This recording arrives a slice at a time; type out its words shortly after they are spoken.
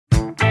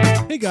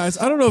Hey guys,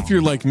 I don't know if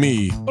you're like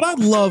me, but I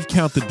love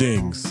Count the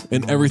Dings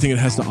and everything it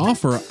has to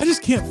offer. I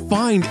just can't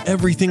find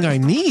everything I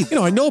need.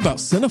 I know about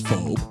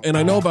Cinephobe, and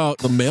I know about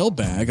the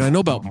mailbag, and I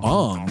know about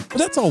Bomm, but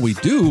that's all we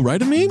do,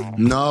 right, Amin?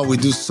 No, we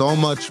do so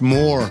much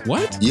more.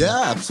 What?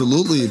 Yeah,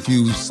 absolutely. If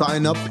you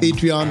sign up,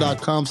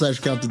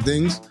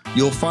 patreon.com/countthedings,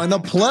 you'll find a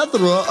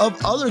plethora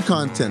of other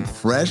content,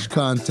 fresh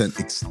content,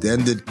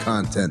 extended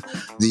content,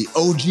 the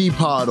OG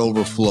pod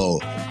overflow,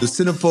 the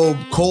Cinephobe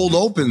cold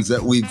opens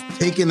that we've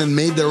taken and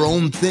made their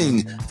own thing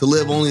to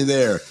live only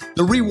there,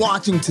 the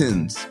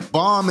Rewatchingtons,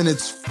 Bomm in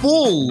its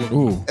full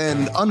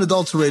and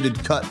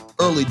unadulterated cut,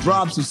 early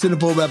drops of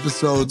Cinephobe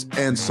episodes,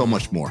 and so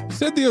much more.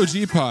 Said the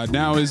OG pod.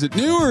 Now, is it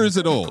new or is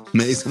it old?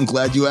 Mace, I'm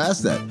glad you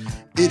asked that.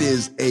 It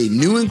is a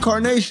new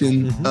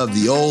incarnation of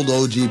the old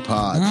OG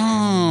pod.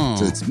 Oh.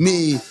 So it's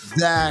me,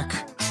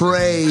 Zach,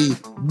 Trey,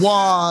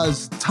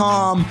 Waz,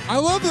 Tom. I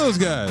love those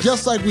guys.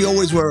 Just like we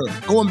always were.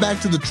 Going back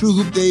to the True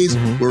Hoop days,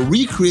 we're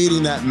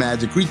recreating that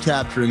magic,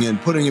 recapturing it,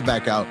 and putting it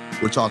back out.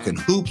 We're talking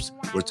hoops,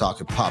 we're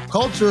talking pop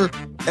culture,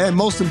 and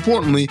most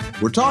importantly,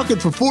 we're talking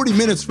for 40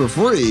 minutes for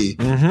free,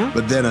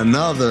 but then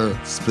another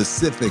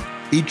specific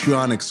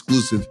Patreon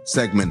exclusive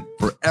segment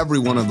for every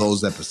one of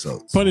those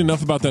episodes. Funny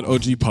enough about that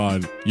OG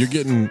pod, you're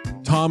getting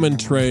Tom and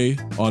Trey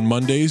on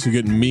Mondays. You're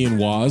getting me and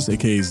Waz,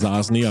 aka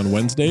Zosny, on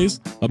Wednesdays.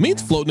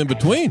 Amin's floating in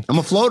between. I'm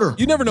a floater.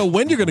 You never know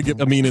when you're going to get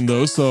Amin in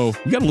those, so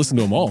you got to listen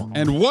to them all.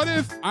 And what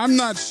if I'm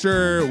not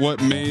sure what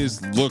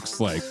Maze looks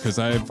like? Because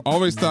I've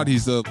always thought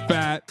he's a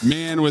fat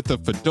man with a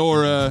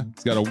fedora.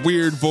 He's got a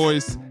weird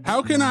voice.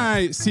 How can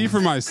I see for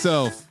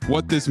myself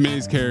what this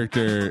Maze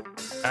character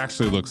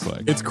actually looks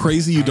like? It's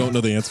crazy you don't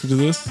know the answer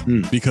to this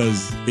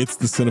because it's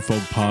the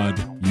Cinephobe Pod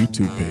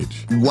YouTube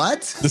page.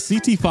 What? The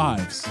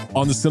CT5s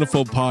on the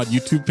Cinephobe Pod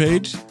YouTube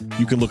page,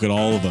 you can look at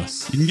all of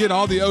us. You can get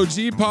all the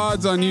OG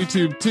pods on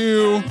YouTube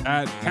too,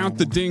 at Count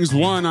the Dings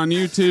 1 on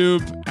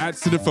YouTube, at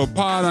Cinephobe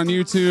Pod on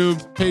YouTube,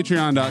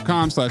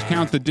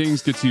 patreon.com/Count the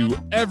Dings gets you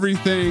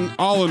everything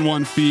all in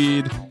one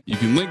feed. You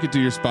can link it to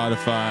your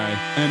Spotify.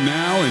 And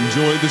now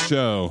enjoy the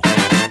show.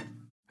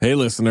 Hey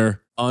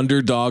listener,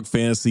 Underdog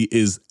Fantasy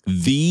is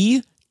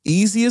the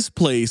easiest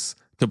place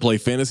to play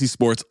fantasy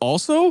sports.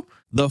 Also,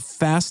 the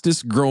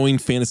fastest growing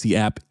fantasy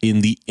app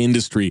in the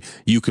industry.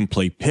 You can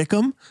play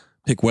Pick'em,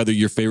 pick whether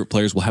your favorite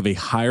players will have a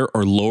higher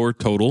or lower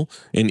total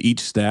in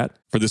each stat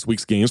for this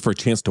week's games for a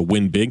chance to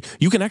win big.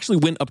 You can actually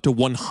win up to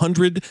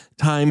 100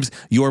 times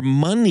your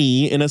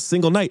money in a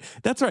single night.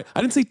 That's right.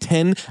 I didn't say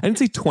 10. I didn't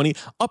say 20.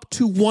 Up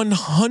to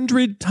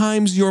 100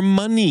 times your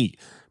money.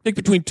 Pick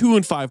between 2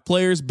 and 5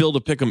 players, build a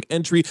Pick'em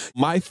entry.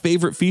 My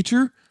favorite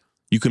feature,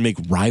 you can make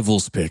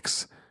rivals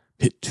picks.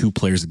 Pit 2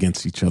 players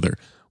against each other.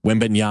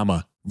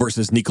 Wembanyama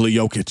versus Nikola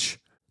Jokic.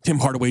 Tim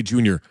Hardaway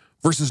Jr.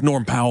 versus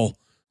Norm Powell.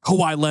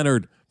 Kawhi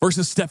Leonard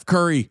versus Steph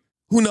Curry.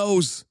 Who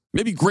knows?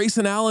 Maybe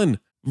Grayson Allen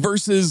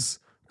versus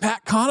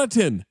Pat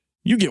Connaughton.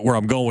 You get where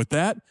I'm going with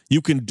that.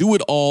 You can do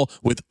it all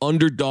with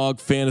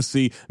Underdog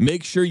Fantasy.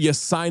 Make sure you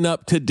sign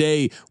up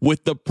today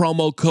with the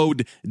promo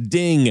code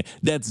DING.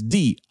 That's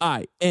DING,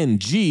 and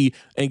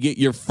get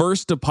your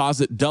first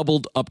deposit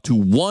doubled up to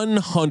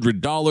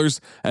 $100,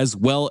 as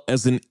well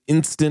as an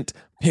instant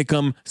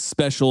Pick'em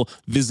special.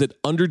 Visit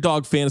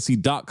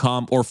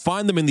underdogfantasy.com or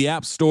find them in the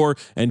App Store.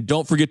 And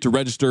don't forget to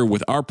register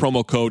with our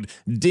promo code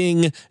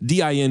DING,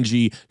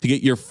 D-I-N-G, to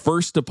get your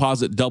first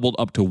deposit doubled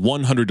up to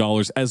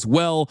 $100, as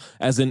well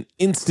as an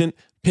instant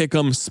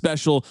Pick'em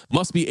special.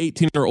 Must be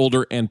 18 or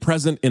older and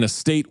present in a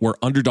state where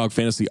Underdog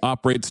Fantasy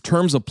operates.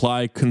 Terms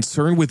apply.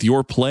 Concerned with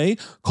your play?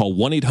 Call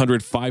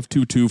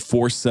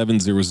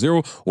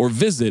 1-800-522-4700 or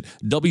visit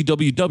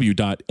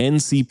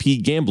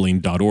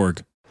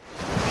www.ncpgambling.org.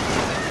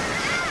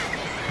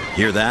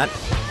 Hear that?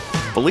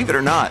 Believe it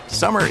or not,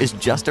 summer is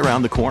just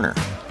around the corner.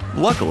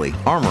 Luckily,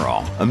 Armor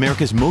All,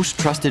 America's most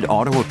trusted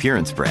auto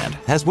appearance brand,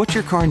 has what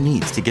your car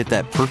needs to get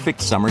that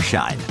perfect summer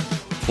shine.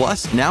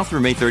 Plus, now through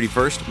May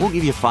 31st, we'll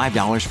give you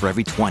 $5 for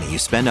every $20 you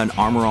spend on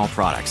Armor All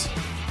products.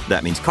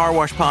 That means car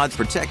wash pods,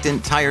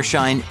 protectant, tire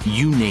shine,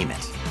 you name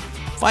it.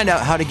 Find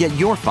out how to get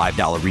your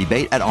 $5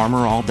 rebate at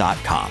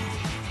armorall.com.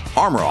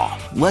 Armor All,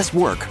 less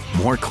work,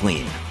 more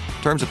clean.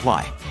 Terms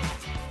apply.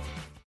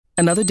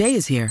 Another day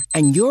is here,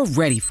 and you're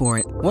ready for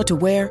it. What to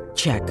wear?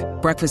 Check.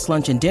 Breakfast,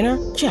 lunch, and dinner?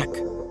 Check.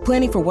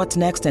 Planning for what's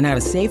next and how to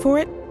save for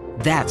it?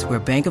 That's where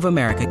Bank of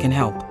America can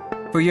help.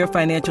 For your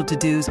financial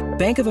to-dos,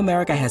 Bank of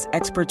America has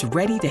experts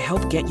ready to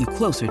help get you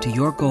closer to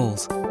your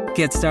goals.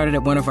 Get started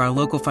at one of our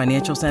local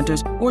financial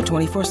centers or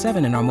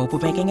 24/7 in our mobile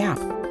banking app.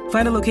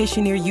 Find a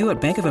location near you at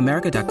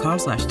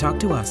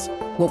bankofamerica.com/talktous.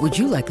 What would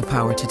you like the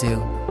power to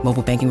do?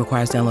 Mobile banking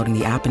requires downloading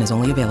the app and is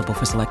only available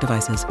for select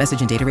devices.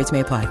 Message and data rates may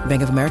apply.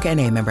 Bank of America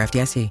N.A., member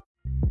FDIC.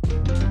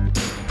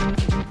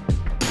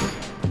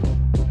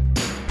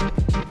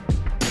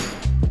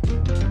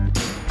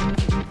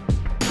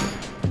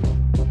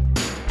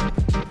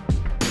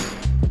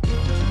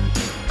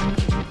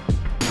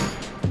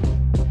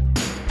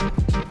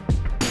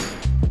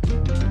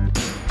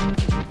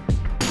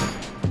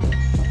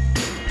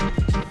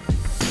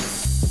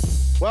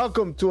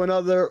 Welcome to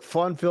another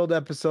fun-filled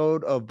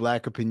episode of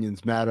Black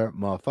Opinions Matter,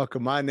 motherfucker.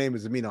 My name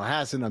is Amino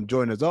Hassan. I'm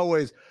joined as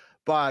always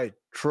by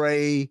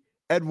Trey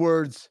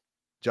Edwards,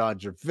 John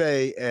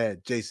Gervais,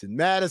 and Jason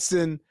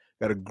Madison.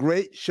 Got a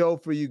great show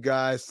for you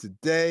guys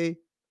today.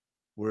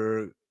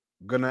 We're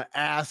gonna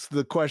ask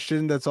the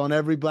question that's on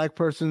every black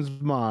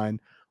person's mind: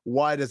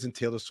 why doesn't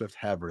Taylor Swift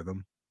have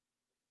rhythm?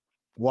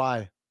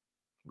 Why?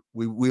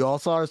 We all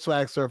saw her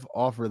swag surf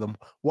off rhythm.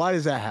 Why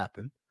does that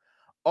happen?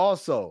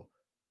 Also,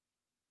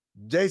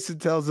 Jason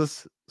tells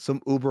us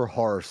some Uber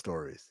horror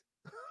stories.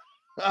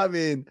 I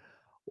mean,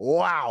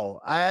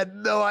 wow. I had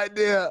no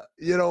idea.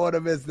 You don't want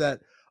to miss that.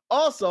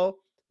 Also,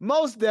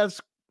 Mos Def's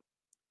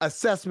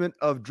assessment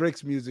of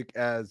Drake's music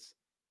as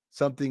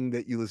something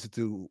that you listen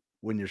to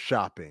when you're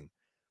shopping.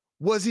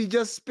 Was he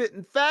just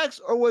spitting facts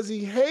or was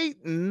he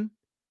hating?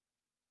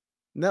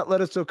 And that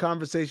led us to a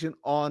conversation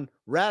on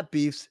rap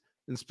beefs,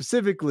 and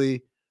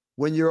specifically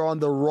when you're on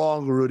the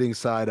wrong rooting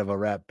side of a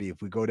rap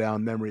beef. We go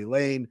down memory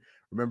lane,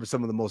 remember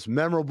some of the most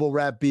memorable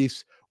rap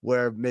beefs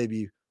where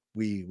maybe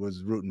we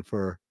was rooting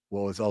for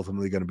what was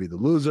ultimately going to be the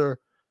loser.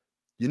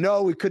 You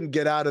know, we couldn't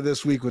get out of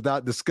this week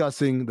without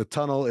discussing the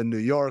tunnel in New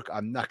York.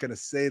 I'm not going to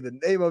say the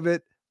name of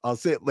it. I'll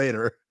say it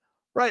later.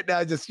 Right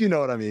now, just, you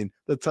know what I mean.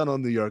 The tunnel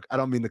in New York. I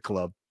don't mean the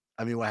club.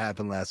 I mean what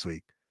happened last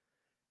week.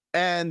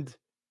 And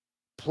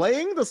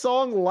playing the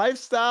song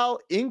Lifestyle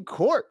in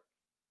court.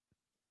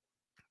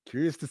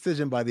 Curious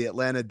decision by the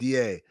Atlanta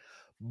DA.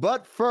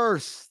 But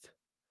first,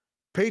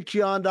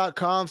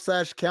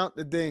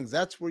 patreon.com/countthedings.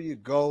 That's where you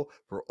go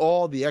for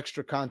all the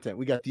extra content.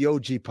 We got the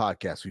OG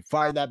podcast. We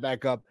fired that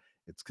back up.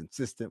 It's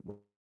consistent. We're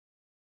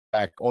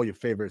back all your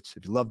favorites.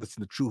 If you love this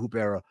in the True Hoop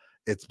era,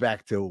 it's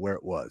back to where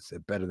it was.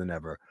 It's better than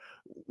ever.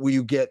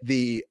 You get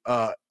the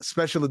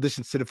special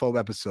edition Cinephobe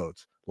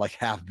episodes like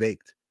Half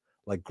Baked,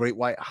 like Great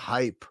White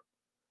Hype,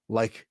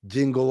 like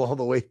Jingle All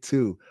the Way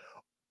To.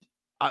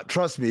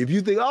 Trust me, if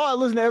you think, I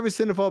listen to every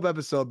Cinephobe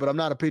episode, but I'm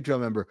not a Patreon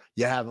member,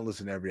 you haven't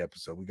listened to every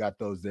episode. We got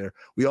those there.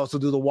 We also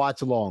do the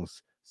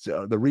watch-alongs,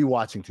 so the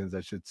rewatchingtons,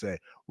 I should say.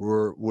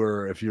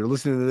 We're if you're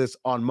listening to this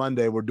on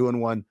Monday, we're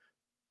doing one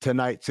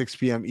tonight, 6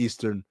 p.m.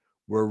 Eastern.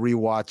 We're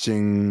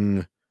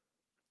rewatching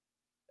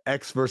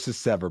X versus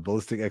Sever,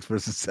 Ballistic X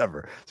versus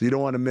Sever. So you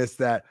don't want to miss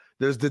that.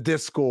 There's the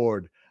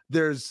Discord.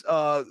 There's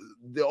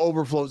the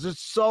overflows. There's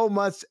so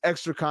much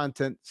extra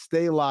content.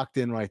 Stay locked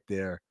in right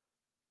there.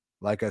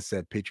 Like I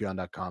said,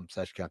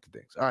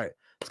 patreon.com/countthedings. All right,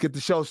 let's get the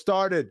show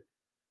started.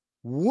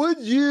 Would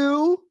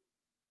you,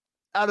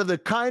 out of the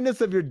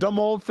kindness of your dumb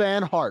old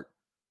fan heart,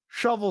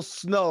 shovel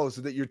snow so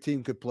that your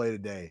team could play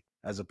today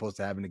as opposed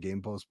to having the game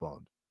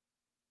postponed?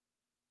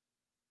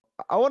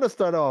 I want to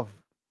start off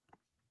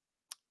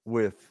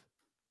with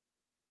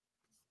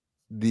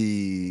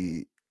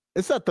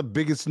it's not the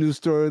biggest news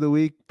story of the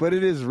week, but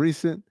it is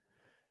recent.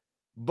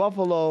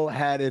 Buffalo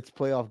had its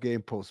playoff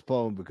game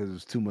postponed because it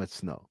was too much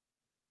snow.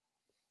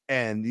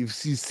 And you've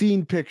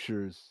seen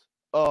pictures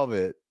of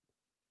it.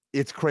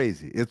 It's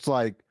crazy. It's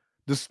like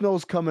the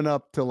snow's coming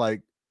up to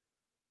like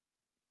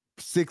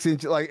 6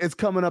 inches. Like it's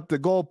coming up the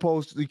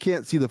goalpost. You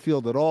can't see the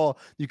field at all.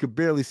 You could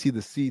barely see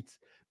the seats.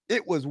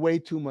 It was way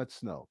too much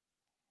snow.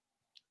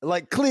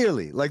 Like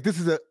clearly, like this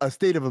is a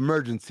state of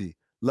emergency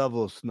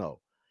level of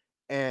snow.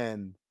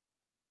 And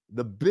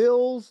the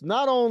Bills,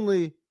 not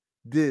only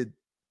did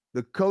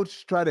the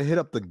coach try to hit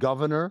up the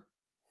governor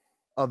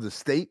of the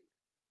state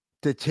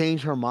to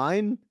change her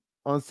mind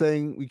on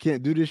saying we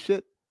can't do this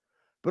shit,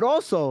 but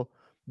also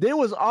they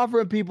was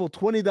offering people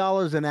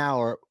 $20 an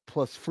hour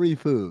plus free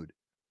food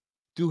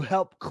to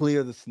help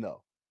clear the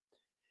snow.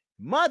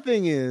 My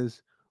thing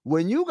is,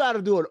 when you got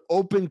to do an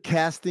open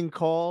casting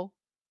call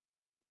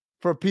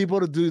for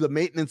people to do the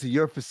maintenance of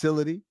your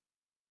facility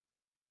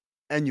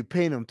and you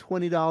paying them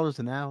 $20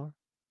 an hour,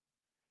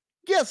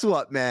 guess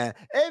what, man?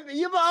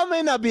 I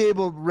may not be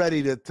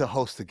ready to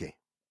host a game.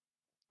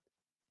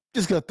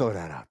 Just gonna throw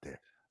that out there.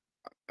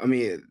 I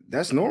mean,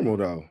 that's normal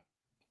though.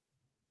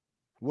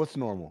 What's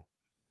normal?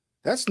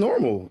 That's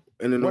normal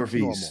in the What's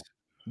Northeast.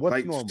 What's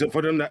like normal?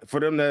 For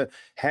them to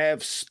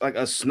have like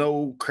a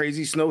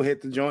crazy snow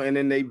hit the joint, and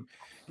then they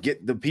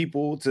get the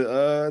people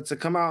to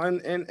come out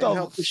and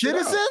help the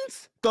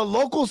citizens, the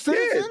local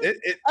citizens. Yeah,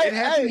 it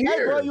happened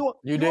here. Bro,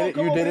 you did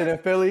it in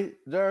Philly,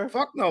 Jer?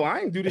 Fuck no, I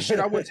ain't do this shit.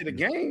 I went to the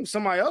game.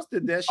 Somebody else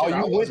did that shit. Oh,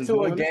 you went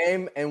to a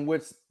game in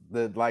which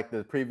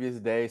the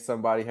previous day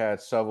somebody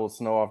had shoveled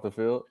snow off the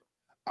field?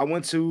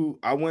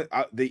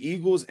 The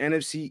Eagles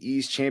NFC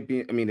East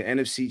champion. I mean, the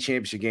NFC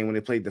championship game when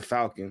they played the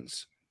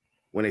Falcons.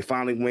 When they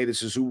finally made it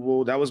to Super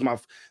Bowl, that was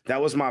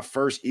my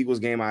first Eagles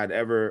game I had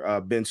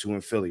ever been to in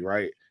Philly.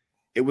 Right,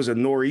 it was a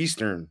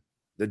nor'eastern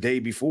the day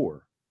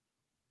before.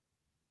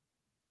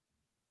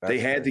 They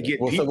had to get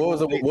people. So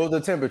what was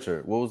the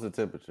temperature? What was the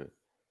temperature?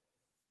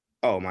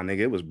 Oh, my nigga,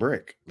 it was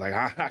brick. Like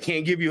I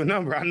can't give you a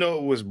number. I know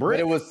it was brick.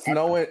 But it was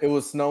snowing. It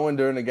was snowing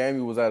during the game.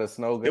 He was at a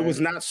snow game. It was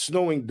not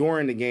snowing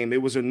during the game.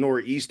 It was a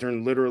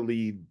nor'eastern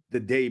literally the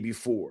day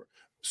before.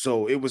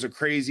 So it was a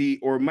crazy,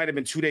 or it might have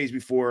been 2 days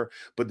before,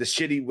 but the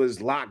shitty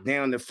was locked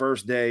down the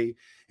first day.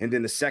 And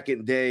then the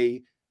second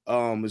day,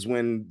 is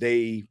when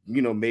they,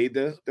 made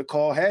the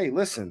call. Hey,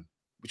 listen,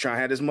 we're trying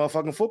to have this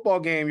motherfucking football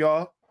game,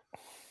 y'all.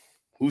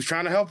 Who's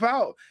trying to help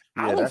out?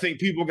 Yeah, I don't think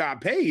people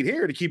got paid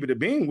here to keep it a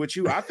bean with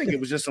you. I think it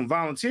was just some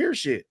volunteer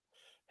shit.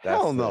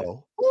 Hell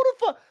no. Who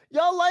the fuck?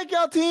 Y'all like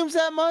y'all teams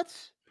that much?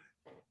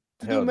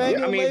 To do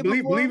manual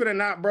labor believe it or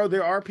not, bro,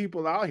 there are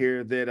people out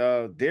here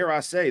that, dare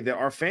I say, that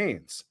are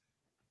fans.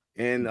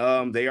 And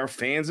they are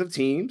fans of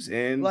teams.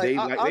 And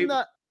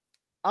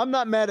I'm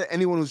not mad at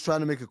anyone who's trying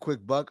to make a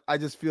quick buck. I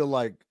just feel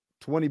like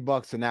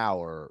 $20 an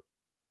hour,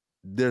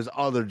 there's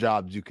other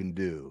jobs you can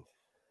do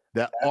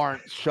that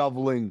aren't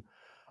shoveling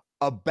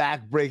a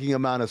back-breaking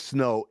amount of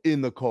snow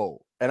in the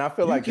cold. And I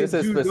feel like this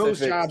is specific. Those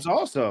jobs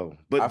also,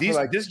 but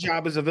this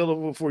job is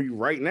available for you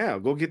right now.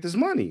 Go get this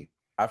money.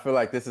 I feel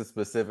like this is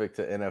specific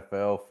to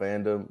NFL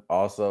fandom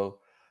also.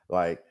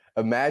 Like,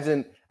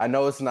 imagine, I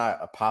know it's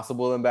not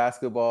possible in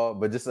basketball,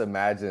 but just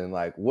imagine,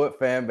 like, what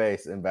fan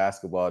base in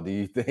basketball do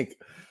you think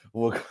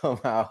will come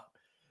out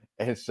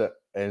and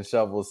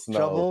shovel snow?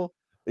 Shovel?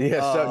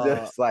 Yeah,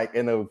 just like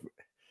in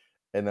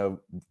a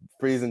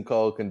freezing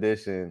cold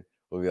condition.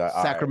 We'll be like,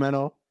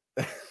 Sacramento.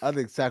 Right. I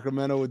think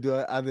Sacramento would do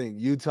it. I think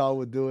Utah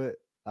would do it.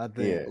 I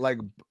think like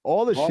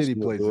all the Boston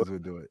shitty places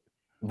would do it.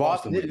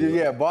 Boston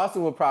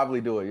would probably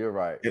do it. You're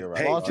right. You're right.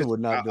 Hey, Boston would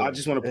not do it. I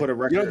just want to put a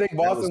record. You don't think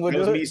Boston would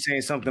do it? That was me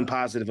saying something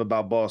positive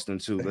about Boston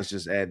too. Let's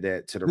just add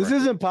that to the record.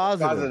 This isn't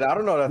positive. I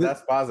don't know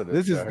that's positive.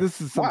 This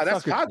is some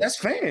that's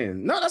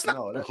fan. No, that's not.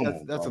 No,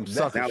 that's some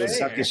sucker shit.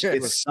 Sucker shit.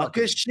 It's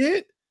sucker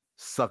shit.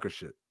 Sucker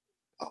shit.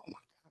 Oh my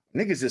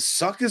God. Niggas is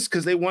suckers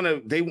because they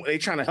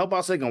trying to help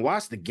out so they can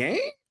watch the game.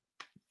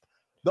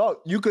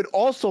 No, you could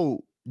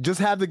also just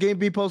have the game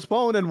be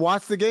postponed and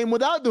watch the game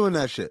without doing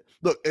that shit.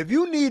 Look, if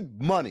you need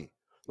money,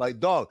 like,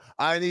 dog,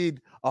 I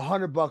need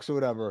 $100 or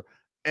whatever,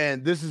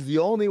 and this is the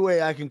only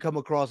way I can come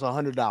across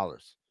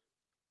 $100,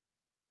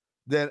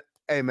 then,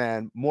 hey,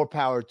 man, more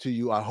power to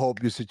you. I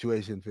hope your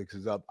situation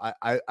fixes up.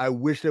 I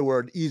wish there were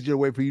an easier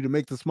way for you to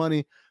make this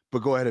money, but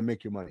go ahead and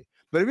make your money.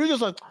 But if you're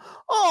just like,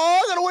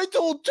 I gotta wait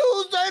till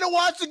Tuesday to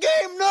watch the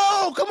game.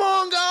 No, come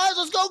on, guys,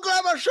 let's go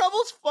grab our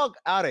shovels. Fuck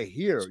out of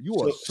here. You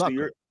are a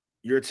sucker. So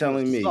you're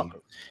telling me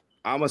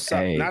I'm a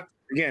sucker. Hey, not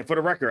again for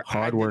the record.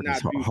 Hard work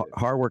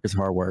is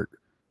hard work.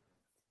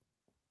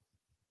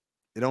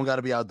 It don't got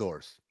to be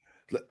outdoors.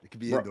 It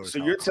could be indoors.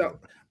 So you're telling.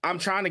 I'm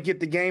trying to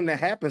get the game to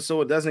happen so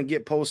it doesn't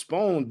get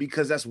postponed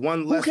because that's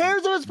one less. Who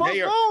cares if it's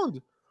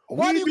postponed?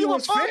 Why do you give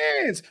us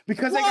fans?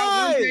 Because they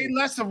got 1 day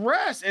less of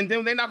rest, and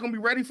then they're not going to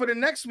be ready for the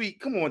next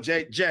week. Come on,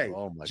 Jay.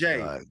 Oh my Jay,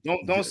 God.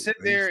 Don't sit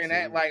there and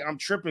act like I'm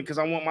tripping because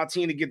I want my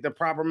team to get the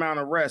proper amount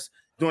of rest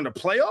during the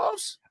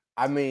playoffs.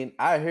 I mean,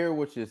 I hear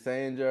what you're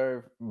saying,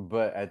 Jerv,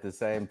 but at the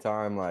same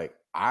time, like,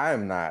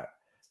 I'm not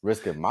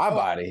risking my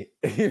body.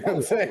 You know what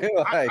I'm saying?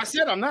 Like, I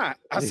said I'm not.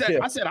 I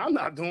said I'm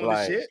not doing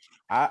this shit.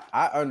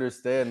 I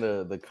understand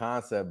the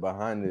concept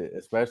behind it,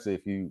 especially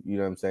if you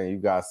know what I'm saying, you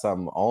got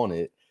something on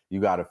it. You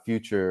got a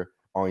future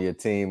on your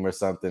team or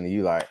something, and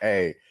you like,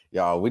 hey,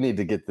 y'all, we need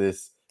to get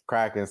this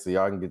cracking so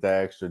y'all can get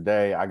that extra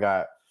day. I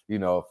got, a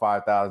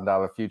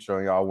 $5,000 future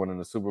on y'all winning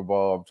the Super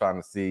Bowl. I'm trying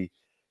to see,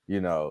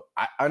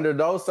 under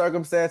those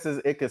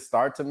circumstances, it could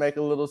start to make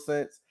a little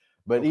sense.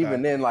 But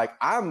even then, like,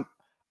 I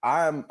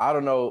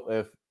don't know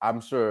if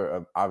I'm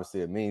sure, obviously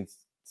it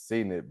means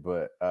seen it,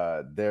 but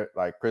they're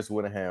like Chris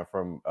Whittahan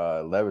from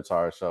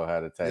Levitar's show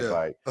had a take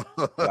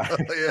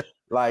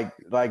like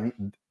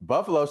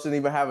Buffalo shouldn't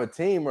even have a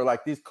team, or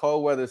like these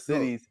cold weather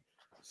cities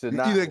should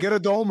not either get a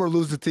dome or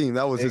lose the team.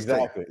 That was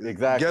exactly.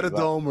 Get a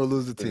dome or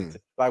lose the team.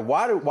 Like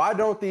why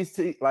don't these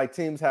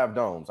teams have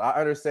domes? I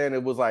understand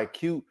it was like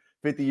cute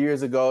 50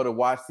 years ago to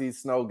watch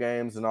these snow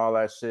games and all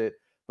that shit,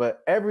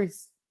 but every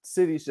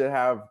city should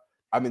have.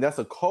 I mean, that's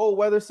a cold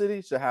weather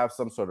city, should have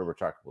some sort of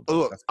retractable dome.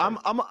 Look, I'm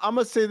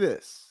gonna say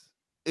this: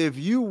 if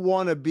you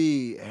want to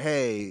be,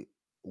 hey,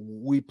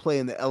 we play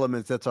in the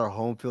elements, that's our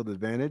home field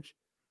advantage.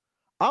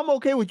 I'm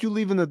okay with you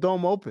leaving the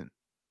dome open.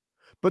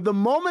 But the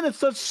moment it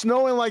starts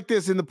snowing like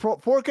this in the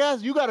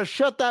forecast, you got to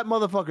shut that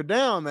motherfucker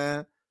down,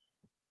 man.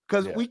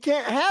 Because we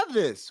can't have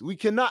this. We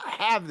cannot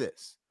have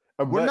this.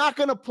 We're not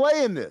going to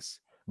play in this.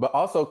 But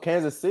also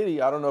Kansas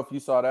City, I don't know if you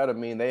saw that. I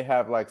mean, they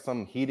have like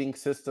some heating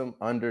system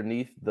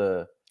underneath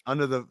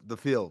under the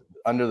field.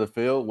 Under the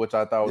field, which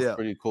I thought was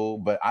pretty cool.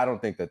 But I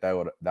don't think that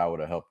would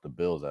have helped the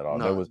Bills at all.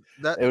 No,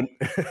 and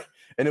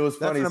it was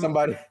funny.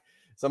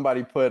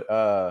 Somebody put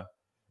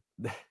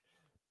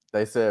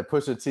they said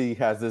Pusha T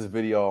has this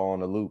video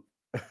on a loop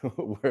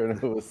where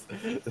it was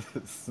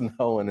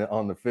snowing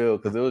on the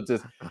field because it was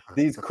just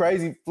these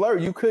crazy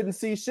flurries. You couldn't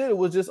see shit. It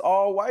was just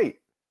all white.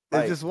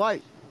 It's just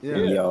white. Yeah.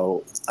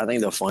 Yo, I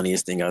think the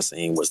funniest thing I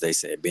seen was they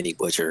said Benny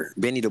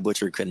the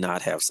Butcher could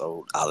not have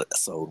sold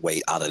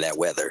weight out of that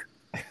weather.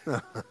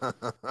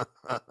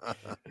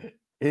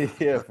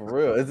 Yeah, for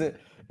real. Isn't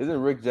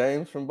Rick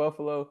James from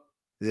Buffalo?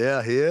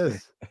 Yeah, he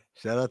is.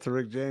 Shout out to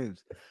Rick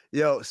James.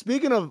 Yo,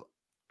 speaking of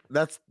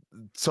that's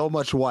so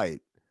much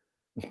white.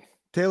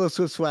 Taylor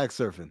Swift swag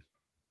surfing.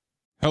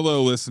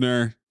 Hello,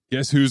 listener.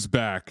 Guess who's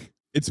back?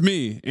 It's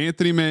me,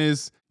 Anthony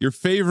Mays, your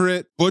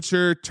favorite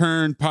butcher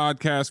turned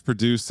podcast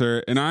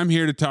producer, and I'm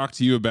here to talk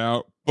to you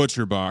about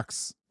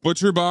ButcherBox.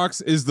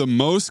 ButcherBox is the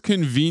most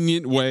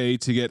convenient way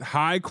to get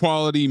high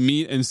quality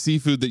meat and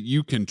seafood that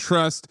you can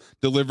trust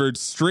delivered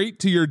straight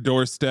to your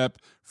doorstep,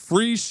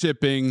 free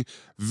shipping,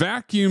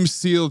 vacuum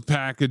sealed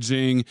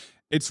packaging.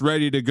 It's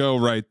ready to go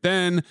right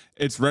then.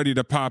 It's ready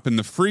to pop in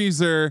the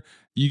freezer.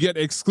 You get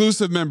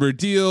exclusive member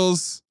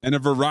deals and a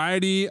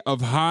variety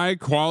of high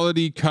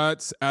quality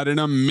cuts at an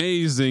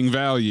amazing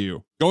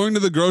value. Going to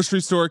the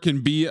grocery store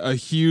can be a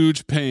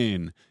huge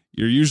pain.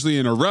 You're usually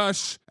in a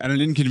rush at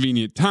an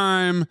inconvenient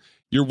time.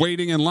 You're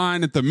waiting in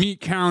line at the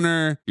meat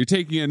counter. You're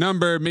taking a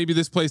number. Maybe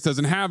this place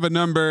doesn't have a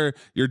number.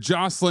 You're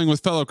jostling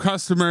with fellow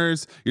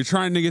customers. You're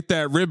trying to get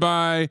that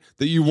ribeye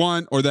that you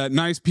want or that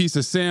nice piece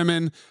of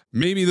salmon.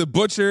 Maybe the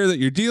butcher that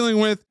you're dealing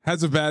with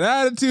has a bad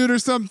attitude or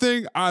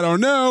something. I don't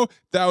know.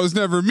 That was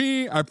never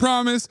me, I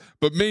promise.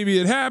 But maybe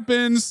it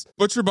happens.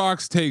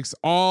 ButcherBox takes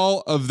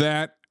all of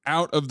that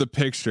out of the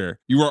picture.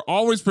 You are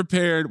always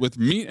prepared with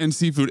meat and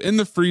seafood in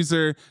the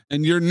freezer,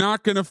 and you're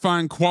not going to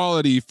find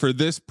quality for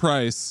this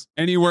price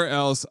anywhere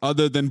else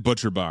other than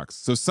ButcherBox.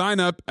 So sign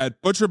up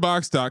at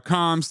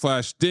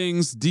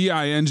butcherbox.com/dings,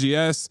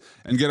 D-I-N-G-S,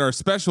 and get our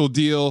special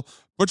deal.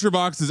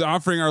 ButcherBox is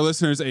offering our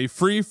listeners a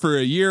free for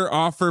a year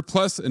offer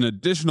plus an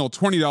additional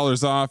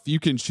 $20 off. You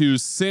can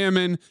choose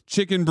salmon,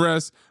 chicken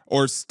breast,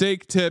 or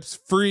steak tips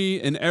free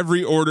in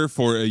every order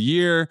for a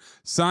year.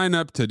 Sign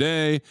up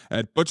today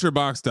at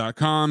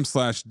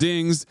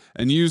butcherbox.com/dings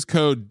and use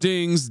code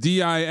DINGS,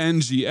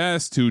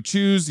 D-I-N-G-S, to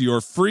choose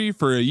your free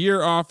for a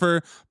year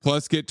offer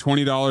plus get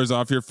 $20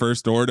 off your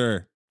first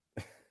order.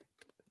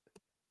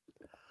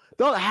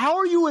 Dog, how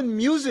are you in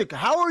music?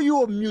 How are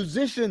you a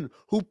musician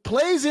who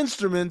plays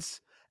instruments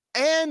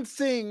and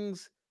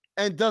sings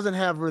and doesn't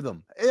have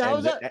rhythm? How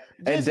is that?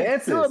 And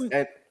dances.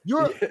 And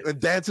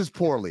dances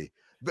poorly.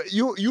 But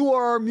you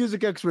are a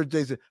music expert,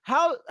 Jason.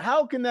 How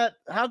can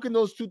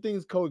those two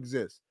things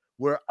coexist?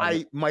 Where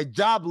my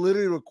job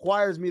literally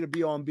requires me to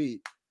be on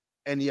beat,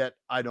 and yet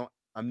I'm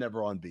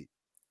never on beat.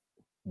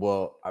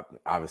 Well,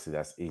 obviously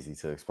that's easy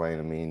to explain.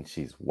 I mean,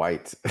 she's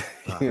white.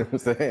 You know what I'm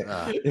saying?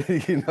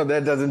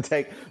 That doesn't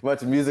take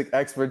much music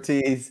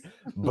expertise.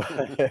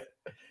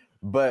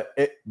 But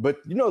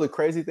the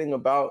crazy thing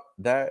about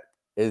that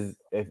is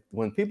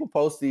when people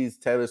post these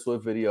Taylor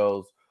Swift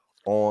videos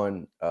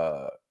on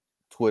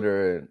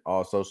Twitter and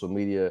all social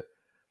media,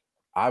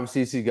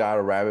 obviously she got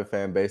a rabid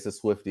fan base of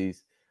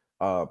Swifties.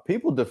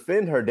 People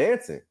defend her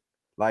dancing.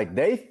 Like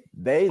they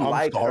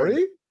like her.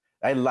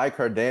 They like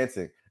her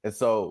dancing. And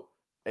so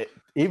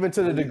even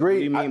to the degree, what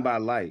do you mean by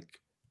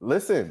like?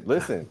 Listen,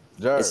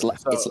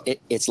 Jerv.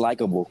 It's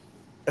likable.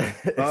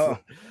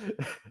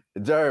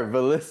 Jerv,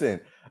 but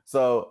listen.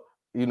 So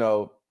I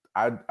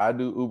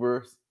do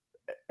Ubers,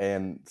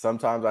 and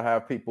sometimes I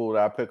have people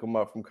that I pick them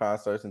up from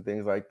concerts and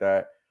things like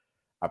that.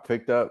 I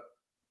picked up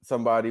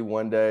somebody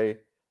one day.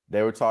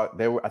 I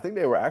think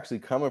they were actually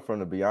coming from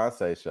the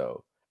Beyonce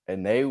show,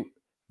 and it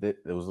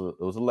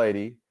was a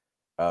lady.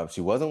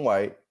 She wasn't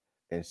white,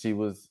 and she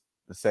was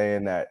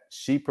saying that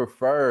she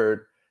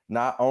preferred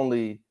not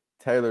only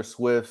Taylor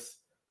Swift's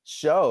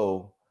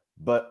show,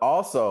 but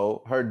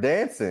also her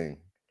dancing.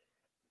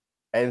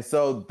 And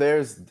so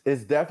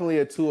it's definitely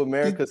a two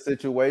America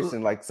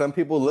situation. Like some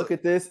people look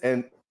at this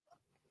and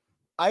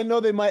I know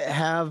they might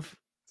have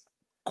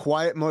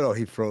quiet mode. Oh,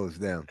 he froze.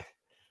 Damn.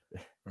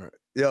 All right.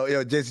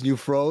 Yo, Jason, you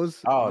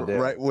froze. Oh,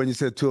 damn. Right when you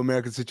said two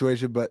American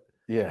situation. But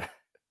yeah,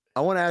 I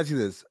want to ask you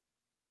this.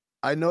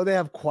 I know they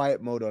have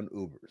quiet mode on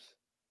Ubers,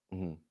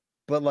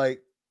 but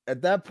like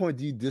at that point,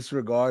 do you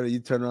disregard or you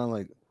turn around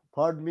like,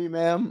 pardon me,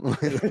 ma'am? What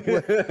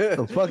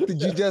the fuck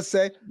did you just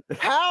say?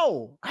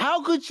 How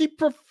could she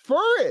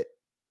prefer it?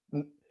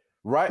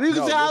 Right. You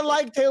can say, I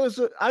like Taylor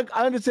Swift. I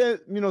understand,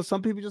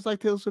 some people just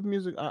like Taylor Swift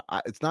music.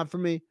 It's not for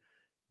me.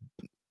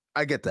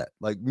 I get that.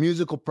 Like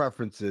musical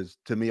preferences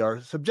to me are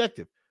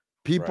subjective.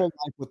 People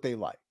like what they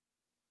like.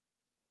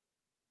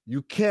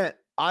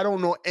 I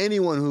don't know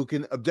anyone who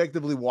can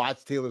objectively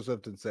watch Taylor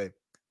Swift and say,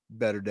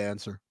 better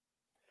dancer.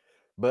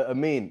 But I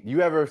mean,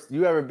 you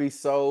ever be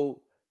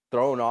so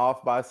thrown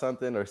off by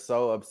something or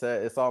so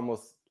upset? It's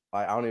almost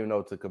like, I don't even know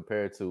what to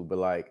compare it to, but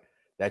like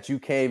that you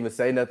can't even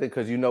say nothing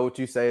because you know what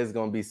you say is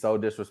going to be so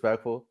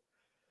disrespectful.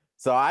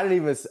 So I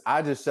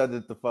just shut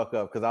it the fuck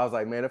up because I was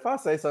like, man, if I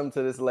say something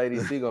to this lady,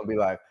 she's going to be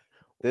like,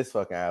 this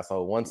fucking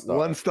asshole, 1 star.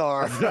 1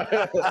 star.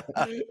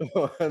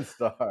 1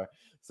 star.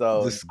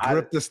 So just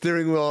grip the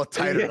steering wheel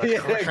tighter.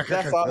 Yeah,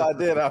 that's all I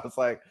did. I was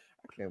like,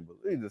 I can't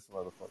believe this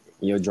motherfucker.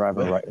 Your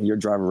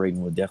driver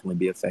rating will definitely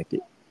be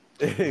affected.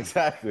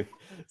 Exactly.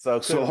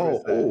 So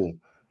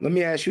let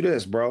me ask you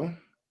this, bro.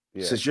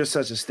 Yeah. Since you're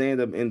such a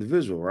stand-up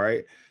individual,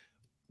 right?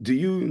 Do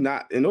you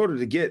not, in order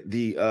to get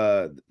the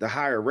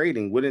higher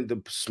rating, wouldn't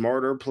the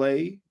smarter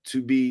play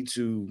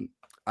to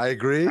I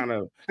agree.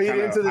 Feed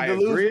into the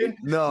delusion?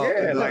 No.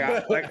 Yeah,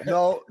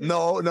 no.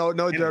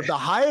 The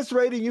highest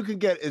rating you can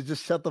get is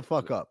just shut the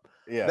fuck up.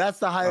 Yeah. That's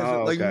the highest.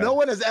 Oh, Like okay. no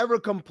one has ever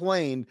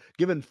complained,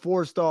 given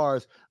 4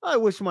 stars. I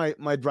wish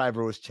my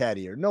driver was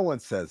chattier. No one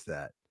says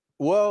that.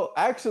 Well,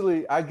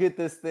 actually, I get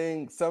this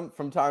thing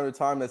from time to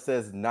time that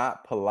says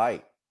not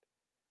polite.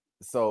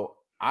 So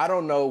I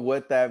don't know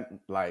what that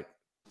like.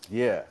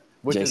 Yeah,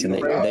 which Jason,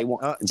 is they crazy.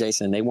 want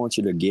Jason. They want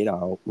you to get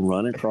out,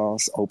 run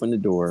across, open the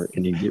door,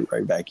 and then get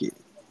right back in.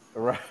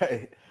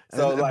 Right.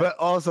 So, but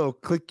also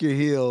click your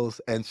heels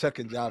and check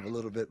and jive a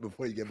little bit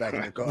before you get back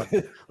in the car.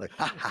 Like,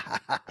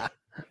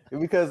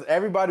 because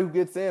everybody who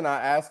gets in, I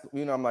ask,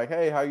 I'm like,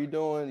 hey, how you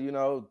doing?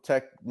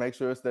 Check, make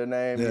sure it's their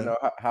name. Yeah.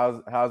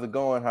 How's it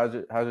going? How's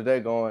your day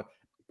going?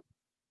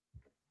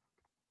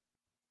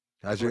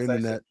 How's your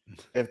internet?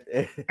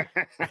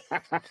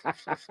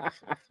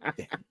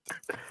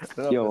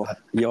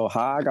 Yo,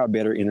 how I got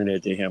better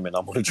internet than him, and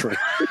I'm on the train.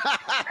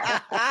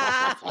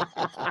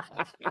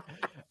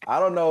 I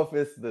don't know if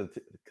it's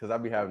because I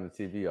be having the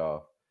TV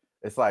off.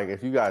 It's like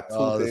if you got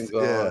two things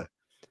on.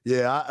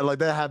 Yeah, like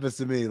that happens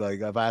to me. Like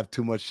if I have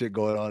too much shit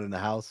going on in the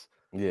house,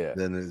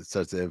 then it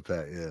starts to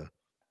impact. Yeah.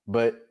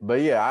 But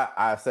yeah,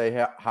 I say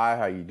hi,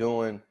 how you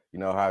doing?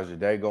 How's your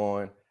day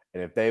going?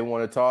 And if they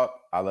want to talk,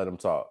 I let them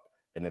talk.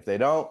 And if they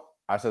don't,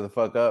 I shut the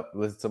fuck up,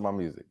 listen to my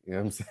music. You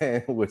know what I'm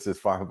saying? Which is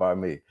fine by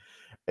me.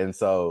 And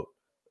so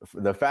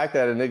the fact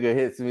that a nigga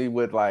hits me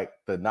with like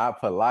the not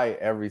polite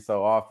every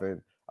so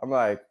often, I'm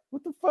like,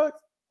 what the fuck?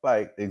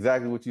 Like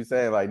exactly what you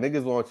saying. Like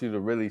niggas want you to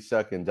really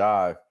shuck and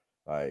jive.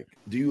 Like,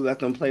 do you let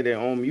them play their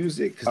own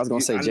music? I was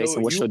gonna say,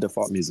 Jason, what's your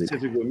default music?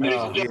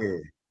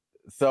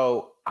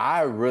 So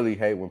I really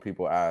hate when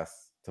people ask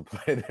to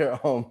play their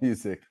own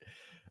music.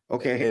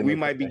 Okay, we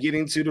might be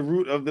getting to the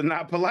root of the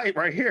not polite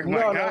right here.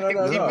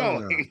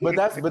 No. But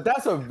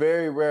that's a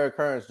very rare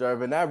occurrence,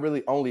 Jerv, and that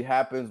really only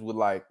happens with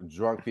like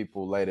drunk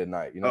people late at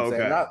night. You know what I'm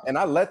saying? And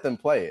I let them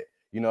play it.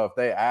 If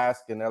they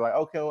ask and they're like,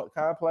 okay, what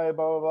can I play?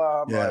 Blah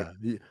blah blah. I'm like,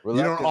 you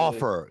don't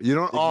offer. You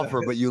don't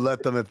offer, but you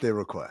let them if they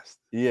request.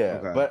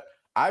 Yeah, but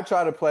I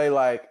try to play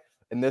like,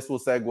 and this will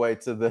segue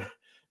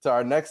to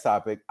our next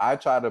topic. I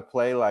try to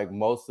play like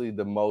mostly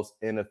the most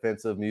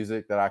inoffensive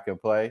music that I can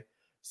play.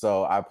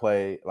 So I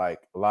play like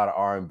a lot of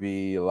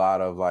R&B, a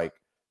lot of like,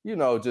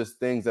 just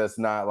things that's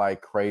not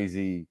like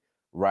crazy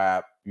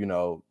rap,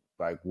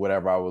 like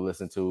whatever I would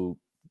listen to,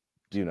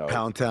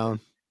 Pound Town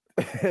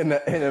in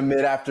a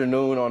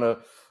mid-afternoon on a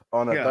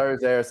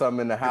Thursday or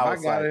something in the house.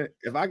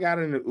 If I got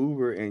in the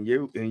Uber and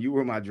you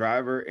were my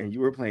driver and you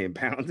were playing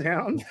Pound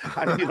Town,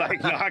 I'd be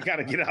like, no, I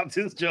gotta get out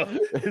this joke.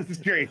 This is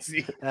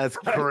crazy. That's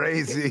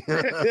crazy.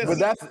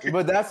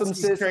 but that's some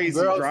shit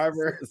crazy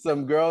driver.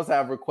 Some girls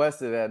have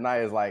requested at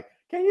night is like,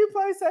 can you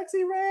play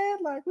Sexy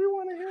Red? Like we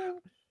want to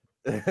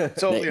hear.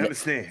 Totally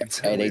understand.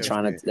 Hey, they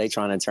trying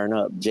to turn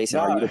up. Jason,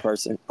 are you the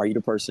person? Are you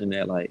the person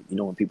that like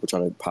when people try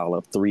to pile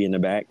up 3 in the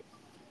back?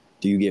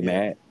 Do you get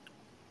mad?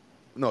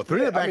 No, 3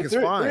 in the back is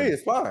fine. 3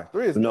 is fine.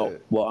 3 is no.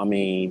 Good. Well, I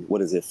mean,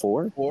 what is it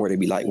 4? Where they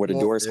be like, where the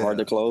door is hard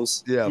to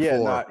close? Yeah,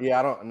 4.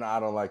 I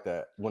don't like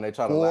that when they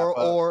try to 4 lap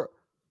up.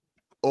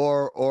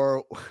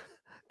 or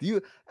do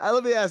you?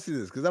 Let me ask you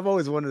this because I've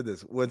always wondered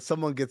this: when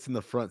someone gets in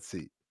the front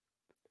seat.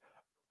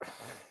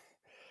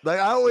 Like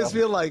I always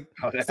feel like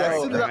we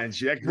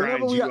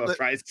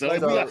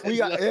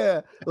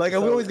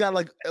always got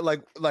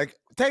like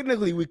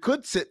technically we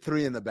could sit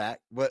 3 in the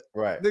back, but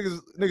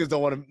niggas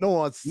don't want to. No one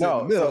wants to sit in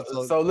the middle.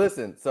 So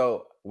listen.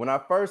 So when I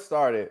first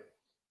started,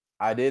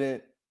 I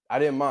didn't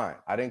mind.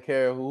 I didn't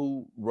care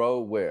who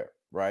rode where,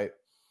 right?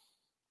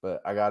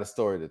 But I got a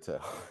story to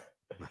tell.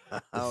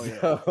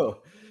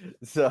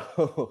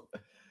 So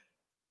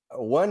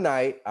one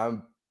pick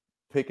I'm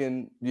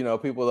picking,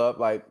 people up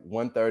like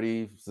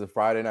 1:30. It's a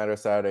Friday night or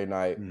Saturday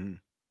night. Mm-hmm.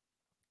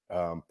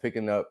 I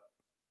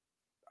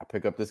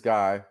pick up this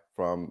guy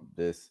from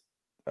this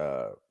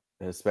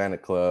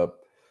Hispanic club.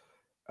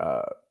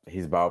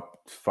 He's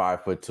about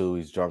 5'2".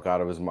 He's drunk out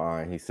of his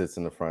mind. He sits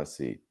in the front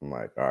seat. I'm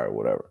like, all right,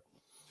 whatever.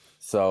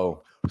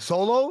 So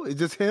solo? It's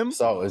just him?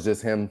 So it's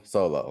just him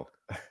solo.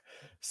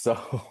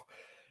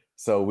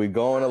 So we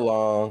going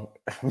along,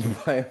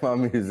 playing my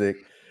music.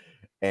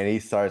 And he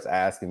starts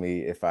asking me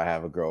if I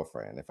have a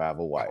girlfriend, if I have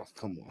a wife. Oh,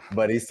 come on.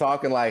 But he's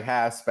talking like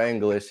half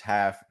Spanglish,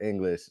 half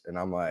English. And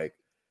I'm like,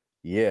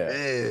 yeah.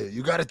 Hey,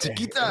 you got a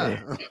chiquita.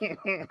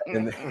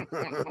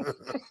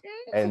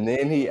 and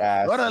then he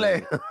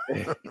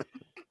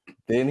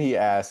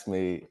asked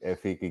me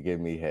if he could give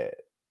me head.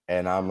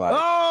 And I'm like,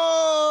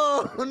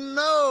 oh,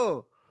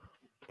 no.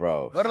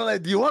 Bro.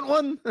 Do you want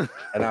one?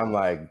 And I'm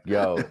like,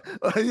 yo.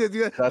 you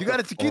got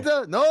a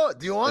chiquita? No.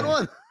 Do you want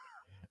one?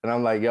 And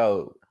I'm like,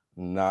 yo.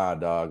 Nah,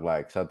 dog,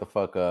 like shut the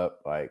fuck up.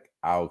 Like,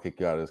 I'll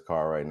kick you out of this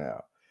car right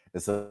now.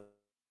 And so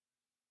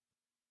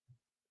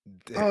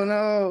oh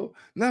no.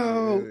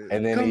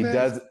 And then he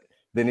does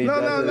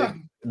Go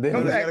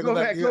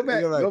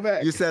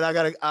back. You said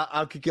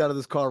I'll kick you out of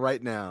this car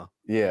right now.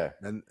 Yeah.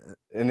 And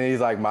then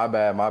he's like, my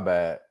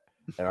bad.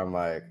 And I'm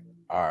like,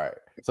 all right.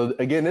 So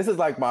again, this is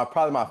like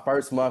probably my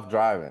first month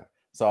driving.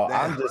 So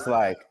I'm just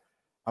like,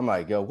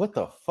 yo, what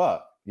the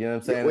fuck? You know what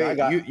I'm saying?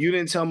 Wait, you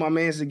didn't tell my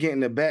man to get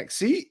in the back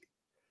seat?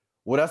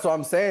 Well, that's what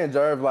I'm saying,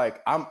 Jerv.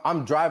 Like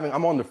I'm driving.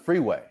 I'm on the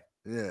freeway.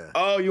 Yeah.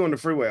 Oh, you on the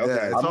freeway? Okay.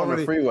 Yeah, it's I'm already on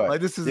the freeway.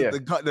 like this is Yeah.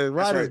 the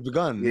ride has right.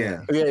 begun.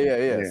 Yeah.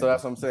 Yeah. So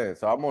that's what I'm saying.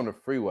 So I'm on the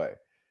freeway,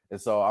 and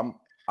so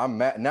I'm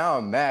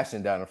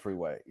mashing down the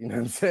freeway. You know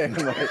what I'm saying?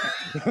 Like,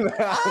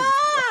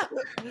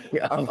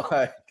 I'm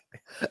like,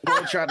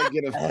 He tried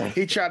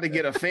to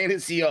get a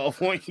fantasy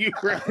off on you,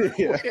 right?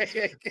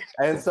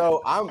 And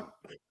so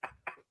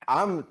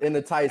I'm in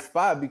a tight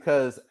spot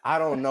because I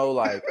don't know,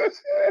 like,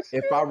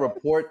 if I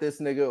report this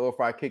nigga or if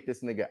I kick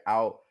this nigga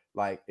out,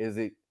 like, is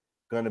it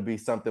gonna be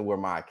something where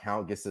my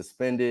account gets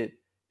suspended?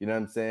 You know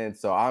what I'm saying?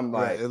 So I'm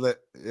like,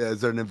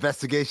 is there an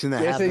investigation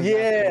that happens?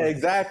 Yeah,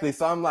 exactly.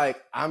 So I'm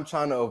like, I'm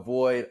trying to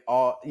avoid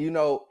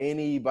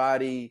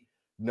anybody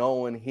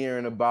knowing,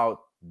 hearing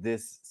about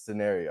this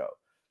scenario.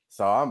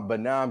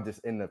 But now I'm just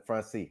in the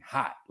front seat,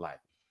 hot, like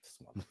this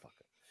motherfucker.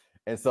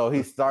 And so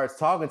he starts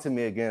talking to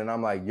me again, and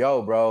I'm like,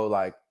 yo, bro,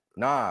 like,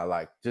 nah,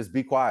 like, just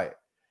be quiet.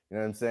 You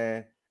know what I'm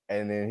saying?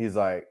 And then he's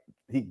like,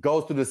 he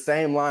goes through the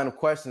same line of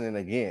questioning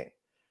again.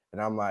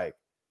 And I'm like,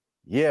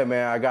 yeah,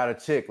 man, I got a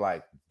chick.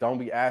 Like, don't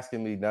be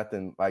asking me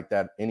nothing like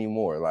that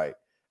anymore. Like,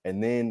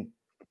 and then,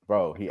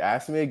 bro, he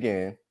asked me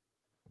again.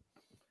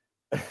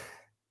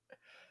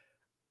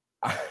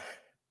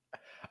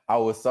 I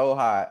was so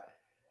hot.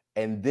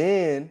 And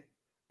then,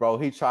 bro,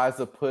 he tries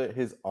to put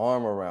his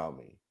arm around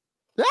me.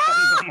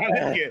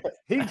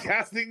 He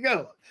got to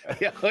go.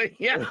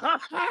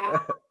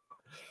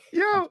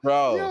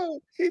 Yo,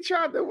 he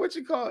tried to, what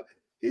you call it?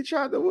 He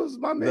tried to, what was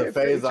my man? The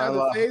phase I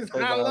love you.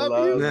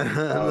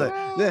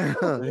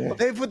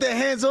 They put their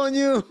hands on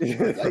you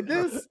like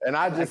this. And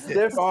I just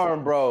stiff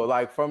arm, bro,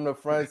 like from the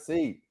front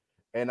seat.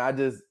 And I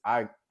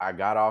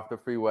got off the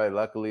freeway.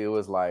 Luckily, it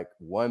was like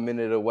 1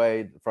 minute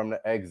away from the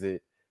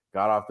exit.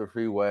 Got off the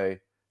freeway,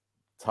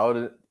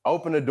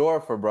 opened the door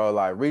for bro,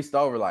 like reached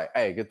over, like,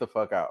 hey, get the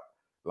fuck out.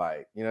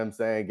 Like, you know what I'm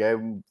saying? Gave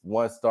him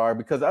 1 star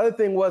because the other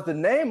thing was the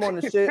name on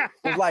the shit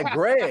was like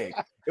Greg.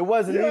 It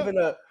wasn't even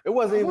a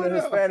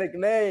Hispanic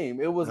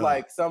name. It was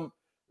like some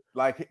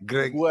like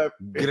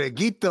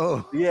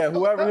Gregito. Yeah,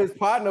 whoever his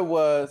partner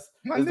was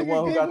is the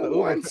one who got the Uber.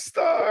 1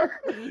 star.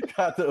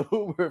 Got the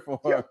Uber for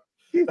him.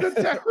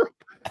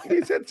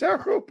 He's a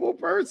terrible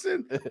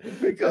person.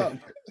 Pick up.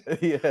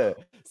 Yeah.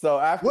 So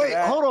after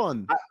that, hold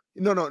on.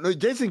 No.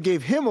 Jason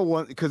gave him a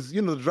 1 because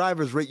the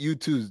drivers rate you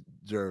too,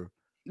 Jerv.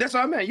 That's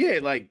what I meant. Yeah,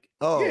 like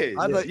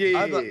I thought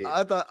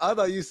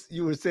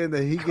you were saying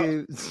that he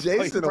gave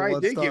Jason a 1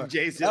 did star. give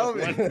Jason a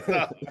 1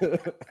 star.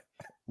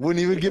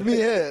 Wouldn't even give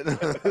me a head.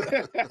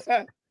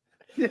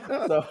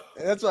 So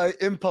that's why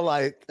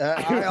impolite.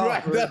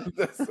 Right,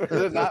 that's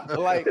where not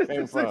polite came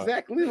That's from.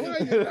 exactly why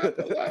you're not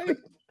polite.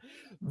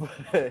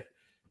 But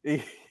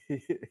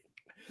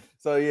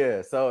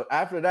so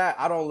after that,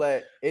 I don't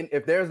let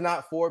if there's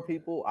not 4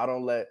 people, I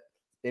don't let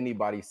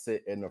anybody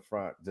sit in the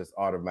front just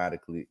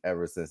automatically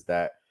ever since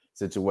that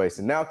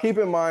situation. Now keep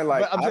in mind,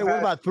 like, but I'm saying, what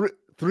about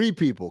three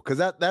people? Because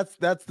that's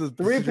the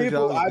 3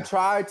 people. I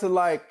try to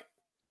like,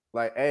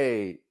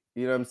 hey,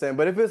 you know what I'm saying?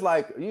 But if it's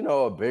like,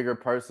 a bigger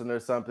person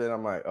or something,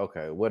 I'm like,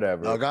 okay,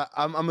 whatever.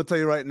 I'm gonna tell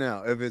you right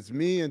now, if it's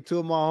me and 2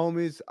 of my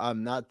homies,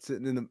 I'm not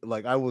sitting in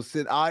I will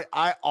sit.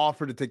 I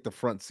offer to take the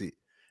front seat.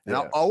 And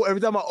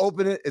every time I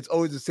open it, it's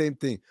always the same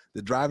thing.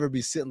 The driver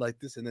be sitting like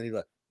this, and then he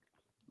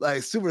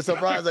like super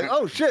surprised, like,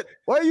 oh shit,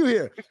 why are you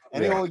here?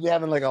 And he will be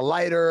having like a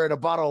lighter and a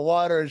bottle of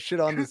water and shit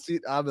on the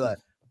seat. I'll be like,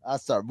 I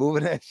start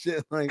moving that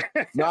shit. Like,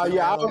 I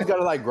always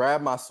gotta like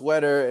grab my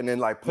sweater and then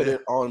like put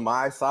it on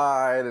my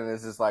side, and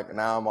it's just like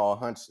now I'm all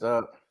hunched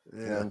up. You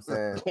know what I'm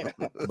saying?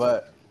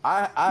 But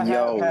I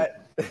have had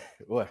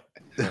what?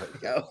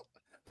 Yo,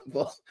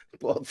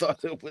 Paul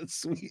thought it was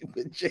sweet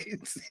with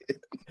Jason.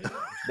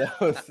 That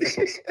was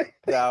sick,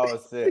 bro.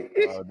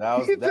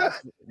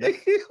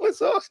 He was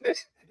on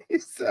it. He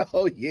said,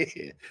 "Oh yeah,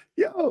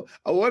 yo."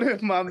 I wonder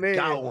if my man,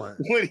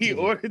 when he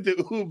ordered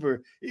the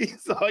Uber, he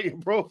saw your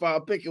profile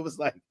pic. It was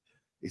like,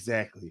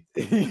 exactly.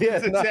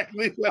 Yeah,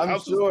 exactly. What I'm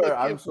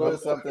sure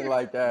something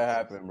like that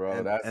happened,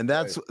 bro.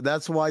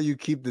 That's why you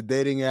keep the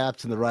dating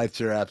apps and the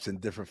rideshare apps in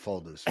different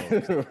folders.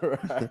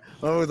 Right.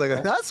 I was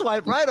like, that's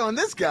swipe right on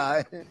this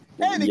guy,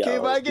 and he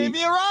came by and gave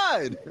me a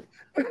ride.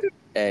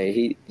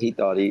 Hey, he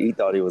thought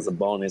he was a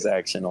bonus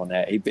action on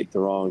that. He picked the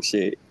wrong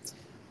shit.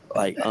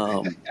 Like,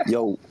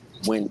 yo,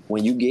 when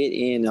you get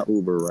in an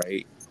Uber,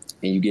 right,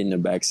 and you get in the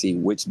back seat,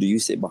 which do you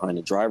sit behind,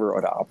 the driver or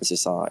the opposite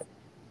side?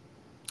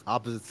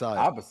 Opposite side.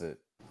 Opposite.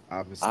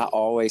 I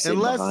always sit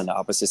behind the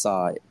opposite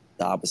side.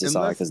 The opposite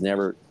side, because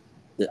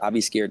I'd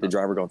be scared the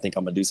driver gonna think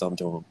I'm gonna do something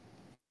to him.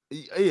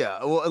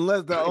 Yeah, well,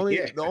 unless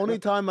the only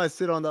time I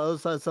sit on the other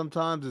side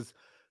sometimes is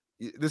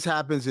this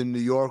happens in New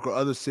York or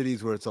other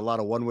cities where it's a lot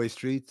of one-way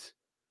streets.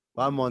 If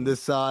I'm on this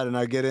side and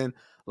I get in,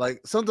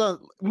 like sometimes,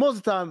 most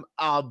of the time,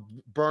 I'll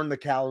burn the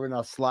calorie and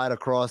I'll slide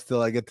across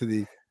till I get to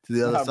the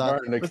other side.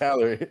 Burn the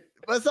calorie.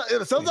 But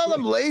sometimes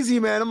I'm lazy,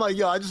 man. I'm like,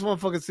 yo, I just want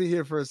to fucking sit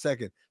here for a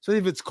second. So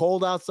if it's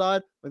cold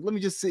outside, like, let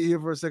me just sit here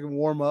for a second,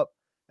 warm up,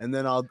 and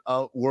then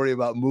I'll worry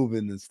about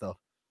moving and stuff.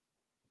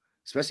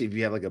 especially if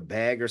you have like a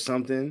bag or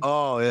something.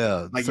 Oh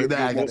yeah, Like so you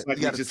that most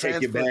likely gotta just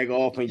take your transfer. bag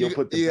off and you'll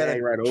put the You gotta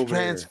bag right over there.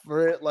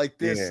 transfer it like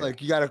this. Yeah.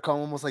 Like you gotta come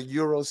almost like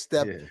Euro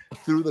step Yeah.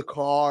 through the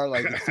car.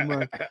 Like it's too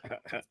much.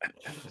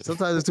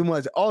 Sometimes it's too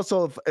much.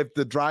 Also, if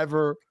the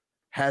driver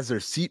has their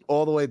seat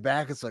all the way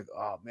back, it's like,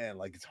 oh man,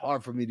 like it's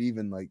hard for me to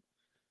even like.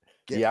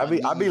 Yeah, I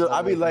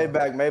be laid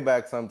back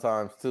Maybach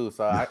sometimes too.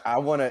 So I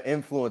want to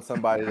influence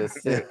somebody to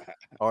sit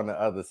on the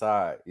other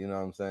side. You know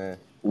what I'm saying?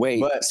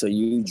 Wait, so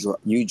you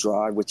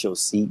drive with your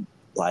seat,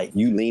 like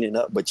you leaning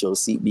up, but your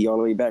seat be all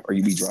the way back, or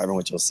you be driving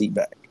with your seat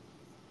back?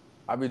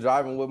 I be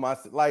driving with my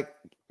like,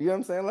 you know what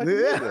I'm saying? Like,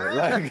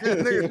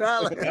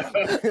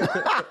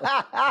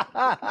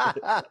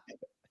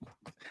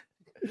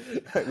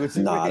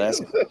 Nah,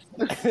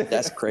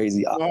 that's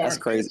crazy. That's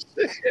crazy.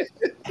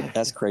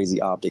 That's crazy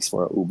optics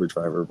for an Uber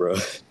driver, bro.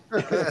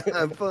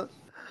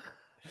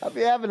 I be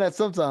having that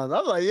sometimes.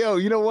 I'm like, yo,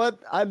 you know what?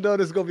 I know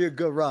this is gonna be a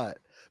good ride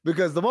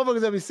because the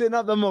motherfuckers that be sitting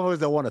up, the motherfuckers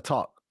that want to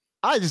talk.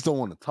 I just don't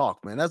want to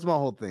talk, man. That's my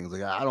whole thing. It's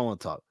like I don't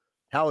want to talk.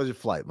 How was your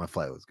flight? My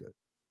flight was good.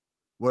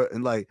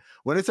 And like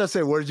when it's I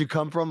say, where did you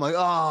come from? Like,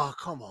 oh,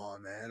 come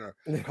on, man. Or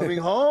coming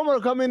home or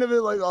coming to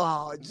it like,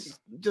 oh,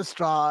 just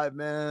drive,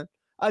 man.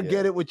 I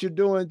get it what you're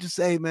doing. Just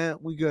say, man,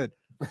 we good.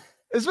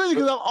 Especially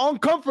because I'm on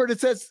comfort.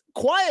 It says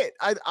quiet.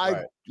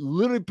 I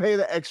literally pay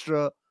the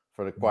extra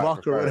for the quiet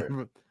buck or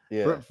whatever.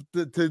 Yeah.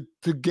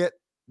 To get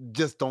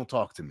just don't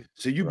talk to me.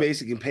 So you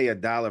basically pay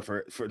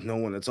 $1 for no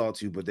one to talk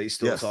to, but they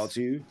still talk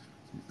to you.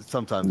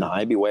 Sometimes nah,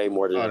 it'd be way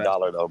more than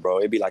 $1 though, bro.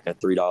 It'd be like a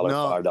 $3,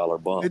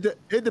 $5 bump.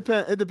 It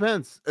depends. It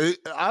depends.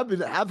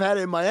 I've had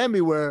it in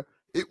Miami where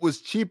it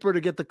was cheaper to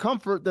get the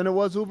comfort than it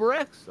was Uber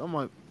X. I'm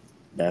like,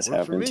 that's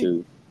happened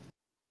too.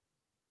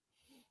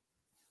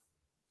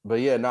 But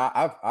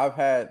yeah, I've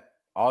had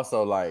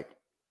also like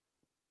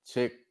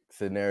chick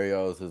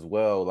scenarios as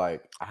well.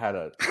 Like I had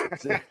a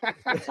chick.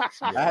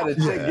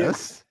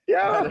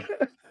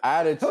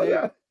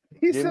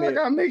 He said, I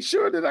gotta make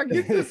sure that I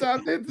get this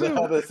out there too.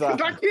 Because I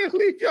can't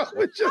leave y'all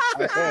with your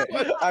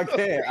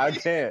I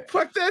can't.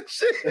 Fuck that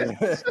shit.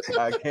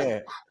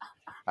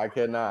 I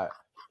cannot.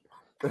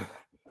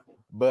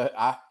 But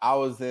I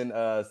was in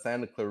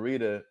Santa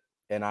Clarita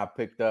and I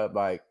picked up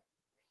like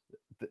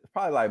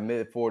probably like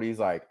mid-40s,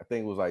 like I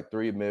think it was like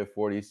 3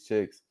 mid-40s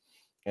chicks.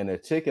 And the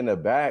chick in the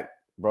back,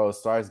 bro,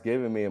 starts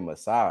giving me a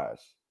massage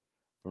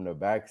from the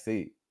back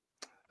seat.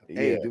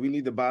 Hey, do we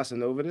need to bossa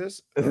nova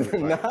this? Nah, I just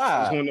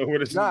want to know where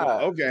this is going.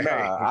 Okay.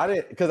 Nah, I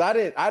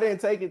didn't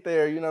take it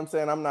there. You know what I'm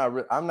saying? I'm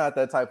not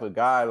that type of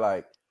guy.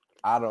 Like,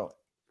 I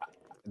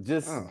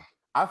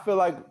feel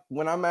like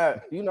when I'm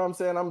at, you know what I'm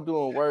saying? I'm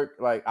doing work.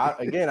 Like,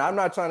 I'm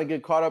not trying to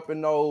get caught up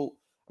in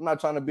I'm not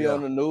trying to be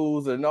on the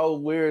news or no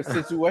weird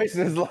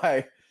situations.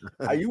 Like,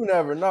 you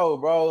never know,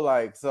 bro.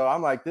 Like, so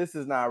I'm like, this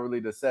is not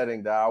really the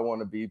setting that I want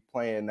to be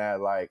playing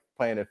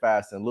it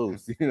fast and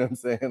loose. You know what I'm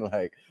saying?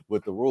 Like,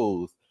 with the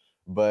rules.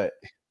 But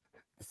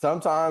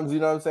sometimes, you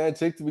know what I'm saying,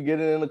 chicks be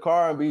getting in the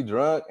car and be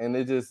drunk and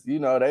they just, you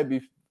know, they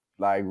be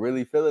like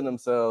really feeling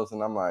themselves.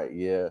 And I'm like,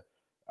 yeah,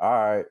 all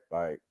right.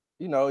 Like,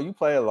 you know, you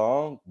play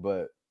along,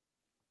 but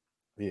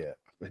yeah.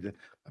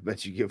 I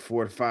bet you get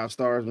 4 to 5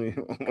 stars.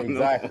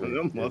 Exactly.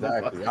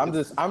 I'm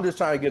just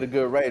trying to get a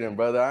good rating,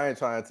 brother. I ain't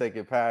trying to take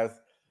it past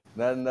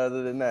nothing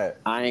other than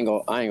that. I ain't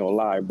gonna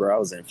lie, bro. I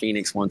was in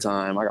Phoenix one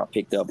time. I got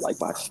picked up like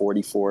by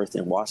 44th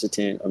in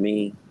Washington.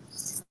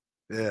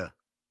 Yeah.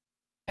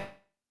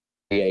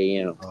 3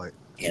 a.m.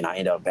 And I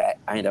end up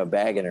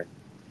bagging her.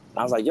 And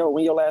I was like, yo,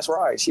 when your last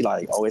ride? She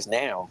like, oh, it's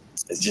now.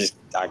 It's just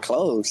I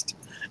closed.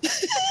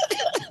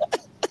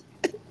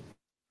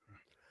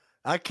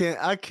 I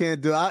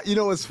can't do it. You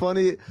know what's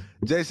funny,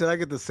 Jason? I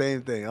get the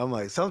same thing. I'm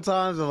like,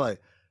 sometimes I'm like,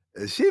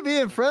 is she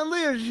being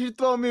friendly or is she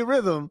throwing me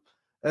rhythm?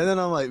 And then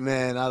I'm like,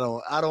 man, I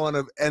don't want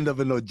to end up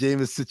in no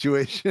Jameis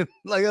situation.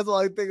 Like that's all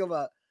I think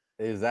about.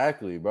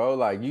 Exactly, bro.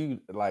 Like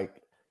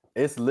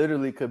it's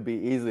literally could be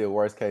easily a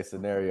worst case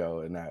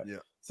scenario in that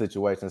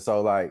situation.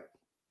 So like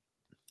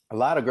a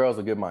lot of girls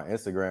will get my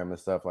Instagram and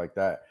stuff like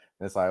that.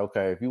 And it's like,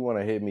 okay, if you want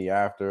to hit me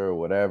after or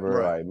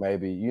whatever, like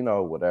maybe, you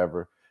know,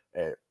 whatever.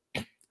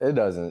 It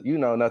doesn't, you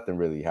know, nothing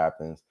really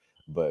happens.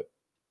 But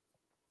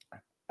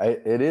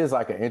it is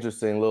like an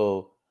interesting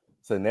little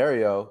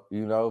scenario,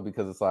 you know,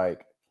 because it's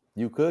like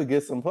you could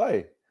get some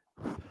play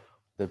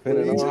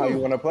depending on how you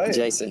want to play it.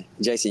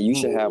 Jason, you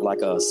should have like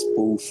a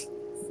spoof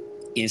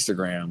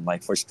Instagram,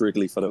 like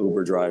strictly for the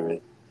Uber driving,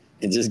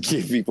 and just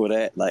give people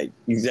that. Like,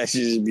 that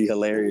should just be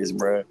hilarious,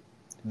 bro.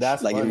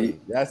 That's like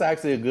funny. That's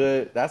actually a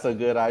good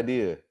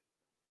idea.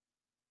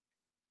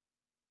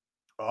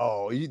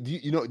 Oh, do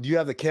you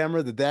have the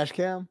camera, the dash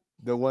cam?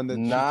 The one that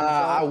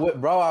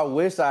I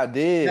wish I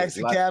did.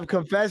 Taxi cab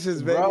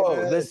confessions, baby.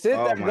 Bro, the shit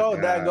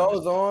that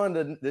goes on,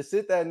 the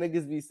shit that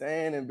niggas be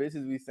saying and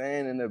bitches be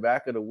saying in the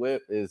back of the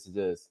whip is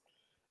just,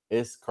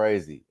 it's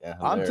crazy.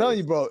 I'm telling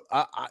you, bro.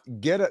 I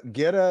get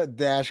a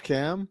dash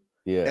cam,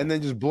 and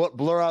then just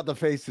blur out the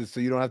faces so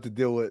you don't have to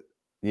deal with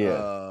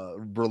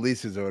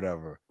releases or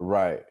whatever.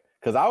 Right.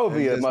 Cause I would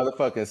be a just-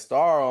 motherfucking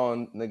star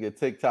on nigga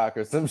TikTok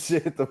or some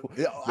shit.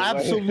 Yeah,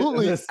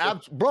 absolutely,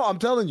 bro. I'm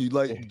telling you,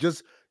 like,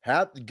 just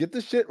get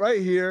the shit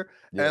right here,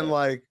 and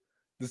like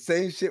the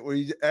same shit where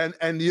you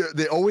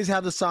they always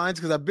have the signs,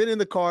 because I've been in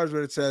the cars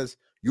where it says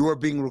you are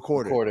being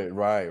recorded.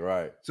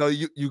 Right. So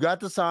you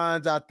got the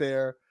signs out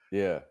there.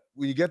 Yeah.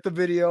 When you get the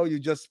video, you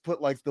just put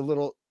like the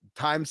little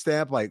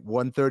timestamp, like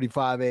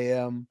 1:35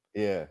 a.m.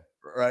 Yeah.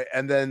 Right,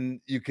 and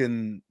then you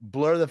can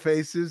blur the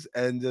faces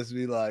and just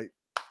be like.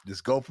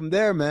 Just go from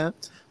there, man.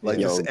 Like,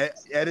 just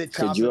edit.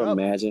 Could you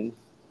imagine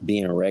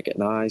being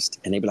recognized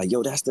and they be like,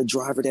 "Yo, that's the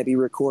driver that be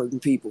recording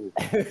people."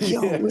 Yo,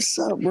 what's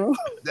up, bro?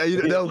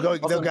 They'll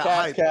get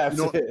hyped.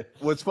 You know,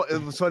 what's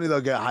funny?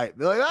 They'll get hyped.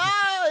 They're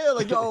like,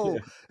 like, yo,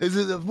 is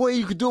it a way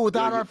you could do it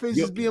without our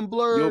faces being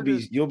blurred?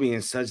 You'll be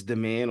in such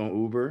demand on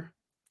Uber.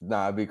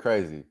 Nah, it'd be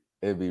crazy.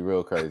 It'd be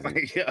real crazy.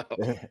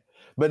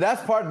 But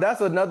that's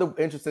another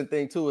interesting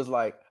thing too, is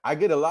like I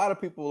get a lot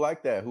of people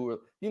like that who are,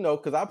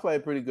 because I play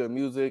pretty good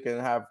music and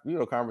have,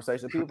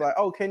 conversations. People like,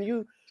 oh, can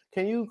you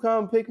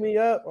come pick me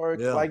up? Or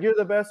like, you're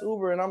the best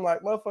Uber. And I'm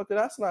like, motherfucker,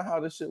 that's not how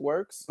this shit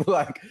works.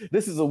 Like,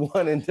 this is a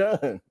one and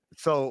done.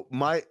 So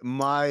my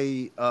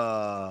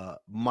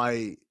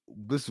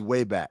this is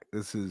way back.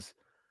 This is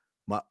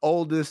my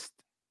oldest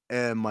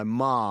and my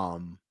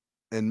mom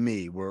and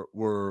me. We're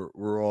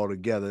all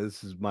together.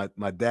 This is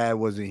my dad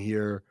wasn't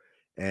here.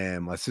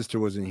 And my sister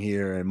wasn't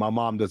here, and my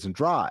mom doesn't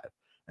drive.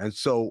 And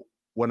so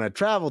when I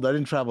traveled, I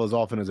didn't travel as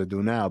often as I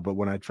do now, but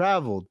when I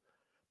traveled,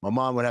 my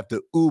mom would have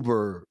to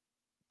Uber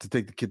to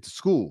take the kid to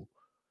school.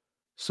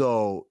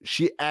 So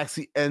she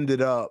actually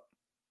ended up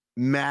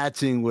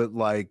matching with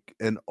like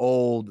an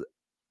old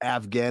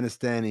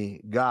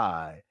Afghanistani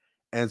guy.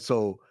 And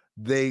so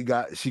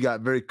she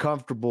got very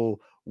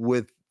comfortable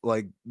with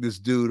like this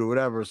dude or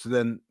whatever. So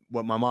then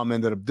what my mom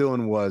ended up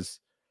doing was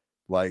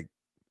like,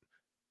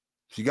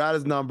 she got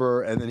his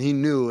number, and then he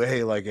knew,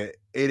 hey, like at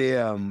 8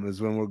 a.m. is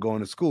when we're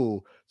going to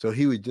school. So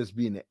he would just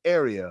be in the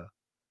area.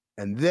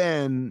 And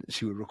then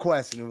she would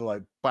request, and it was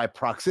like by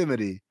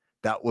proximity,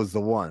 that was the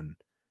one.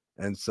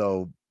 And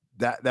so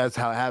that's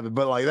how it happened.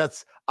 But like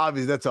that's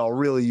obviously that's a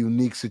really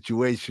unique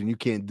situation. You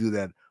can't do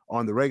that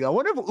on the regular. I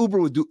wonder if Uber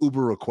would do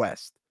Uber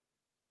request.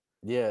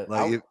 Yeah.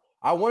 Like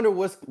I wonder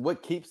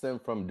what keeps them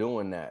from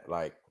doing that,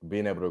 like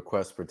being able to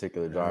request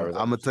particular drivers.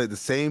 I'm gonna tell you the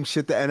same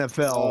shit the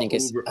NFL.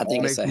 I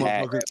think it's a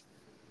hack.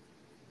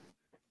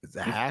 It's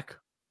a hack.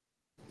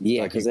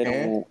 Yeah, because they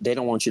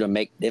don't want you to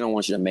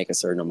make a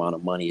certain amount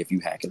of money if you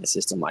hack in a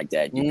system like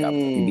that.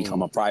 You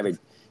become a private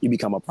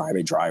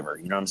driver.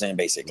 You know what I'm saying?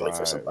 Basically,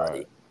 for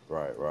somebody.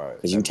 Right.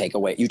 Because you take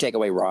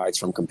away rides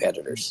from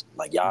competitors.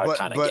 Like y'all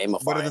kind of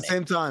gamifying. But at the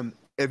same time,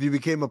 if you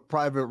became a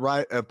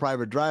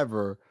private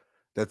driver,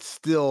 you're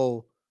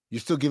still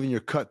giving your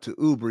cut to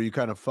Uber. You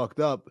kind of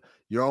fucked up.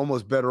 You're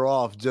almost better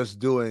off just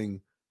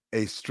doing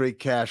a straight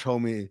cash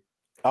homie.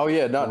 Oh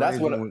yeah, no, that's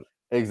what.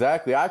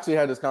 Exactly. I actually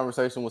had this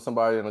conversation with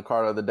somebody in the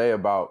car the other day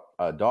about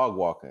dog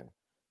walking,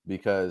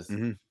 because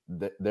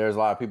there's a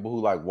lot of people who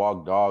like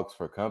walk dogs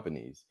for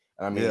companies.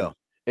 And I mean,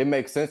 it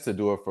makes sense to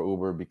do it for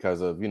Uber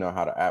because of,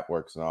 how the app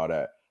works and all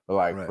that. But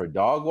like for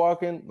dog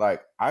walking,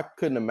 like I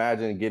couldn't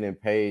imagine getting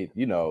paid,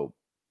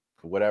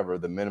 whatever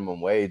the minimum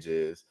wage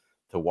is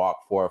to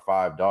walk 4 or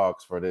 5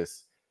 dogs for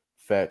this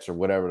fetch or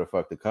whatever the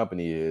fuck the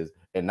company is,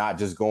 and not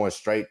just going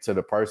straight to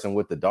the person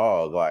with the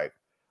dog. Like,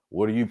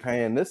 what are you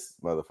paying this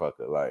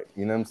motherfucker? Like,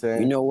 you know what I'm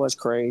saying? You know what's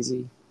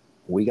crazy?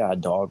 We got a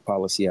dog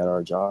policy at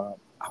our job.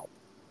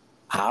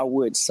 I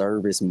would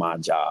service my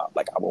job.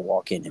 Like, I would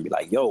walk in and be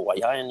like, yo, while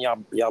y'all in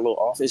y'all little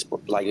office,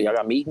 like y'all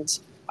got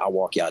meetings, I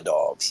walk y'all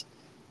dogs.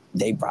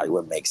 They probably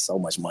would make so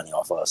much money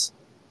off us.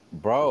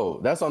 Bro,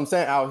 that's what I'm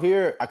saying. Out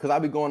here, because I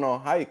be going on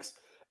hikes,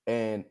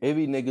 and it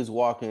be niggas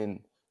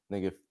walking,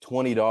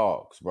 20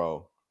 dogs,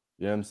 bro.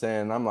 You know what I'm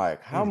saying? I'm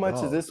like, how much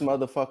is this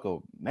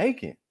motherfucker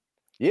making?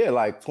 Yeah,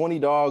 like 20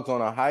 dogs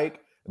on a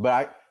hike.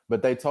 But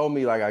they told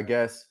me, like, I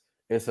guess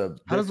it's a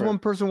How does one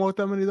person walk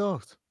that many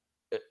dogs?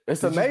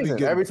 It's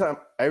amazing. Every time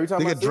they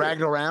get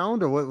dragged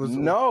around, or what was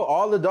no,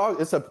 all the dogs,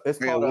 it's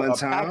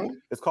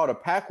called a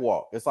pack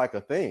walk. It's like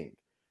a thing.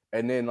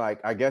 And then, like,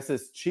 I guess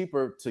it's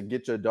cheaper to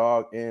get your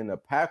dog in a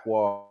pack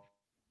walk.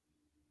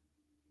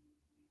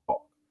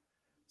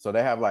 So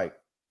they have like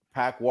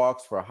pack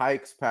walks for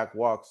hikes, pack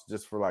walks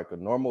just for like a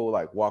normal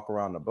like walk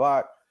around the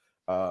block.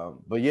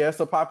 But yeah,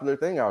 it's a popular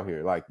thing out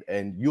here. Like,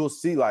 and you'll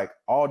see like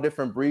all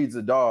different breeds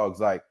of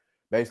dogs, like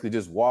basically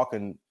just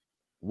walking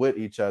with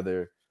each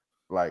other.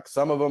 Like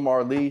some of them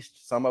are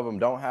leashed, some of them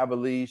don't have a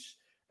leash,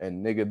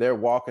 and they're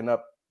walking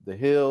up the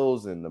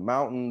hills and the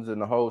mountains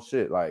and the whole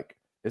shit. Like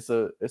it's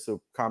a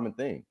common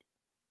thing.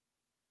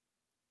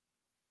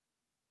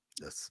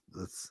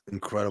 That's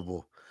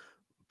incredible.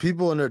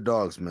 People and their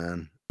dogs,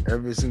 man,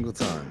 every single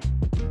time.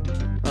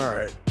 All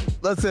right,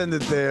 let's end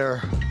it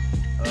there.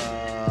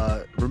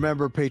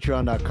 Remember,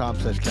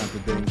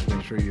 patreon.com/countthethings.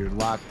 Make sure you're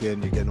locked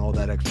in. You're getting all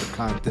that extra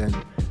content,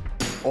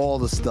 all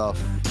the stuff,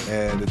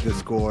 and the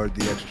Discord,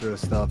 the extra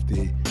stuff,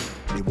 the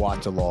the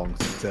watch alongs,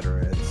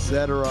 etc.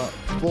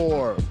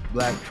 For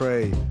Black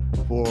Trey,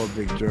 for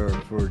Big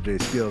Jerv, for Jay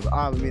Skills,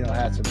 I'm Amino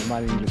Hatson,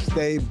 reminding you to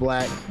stay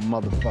black,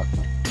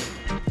 motherfucker.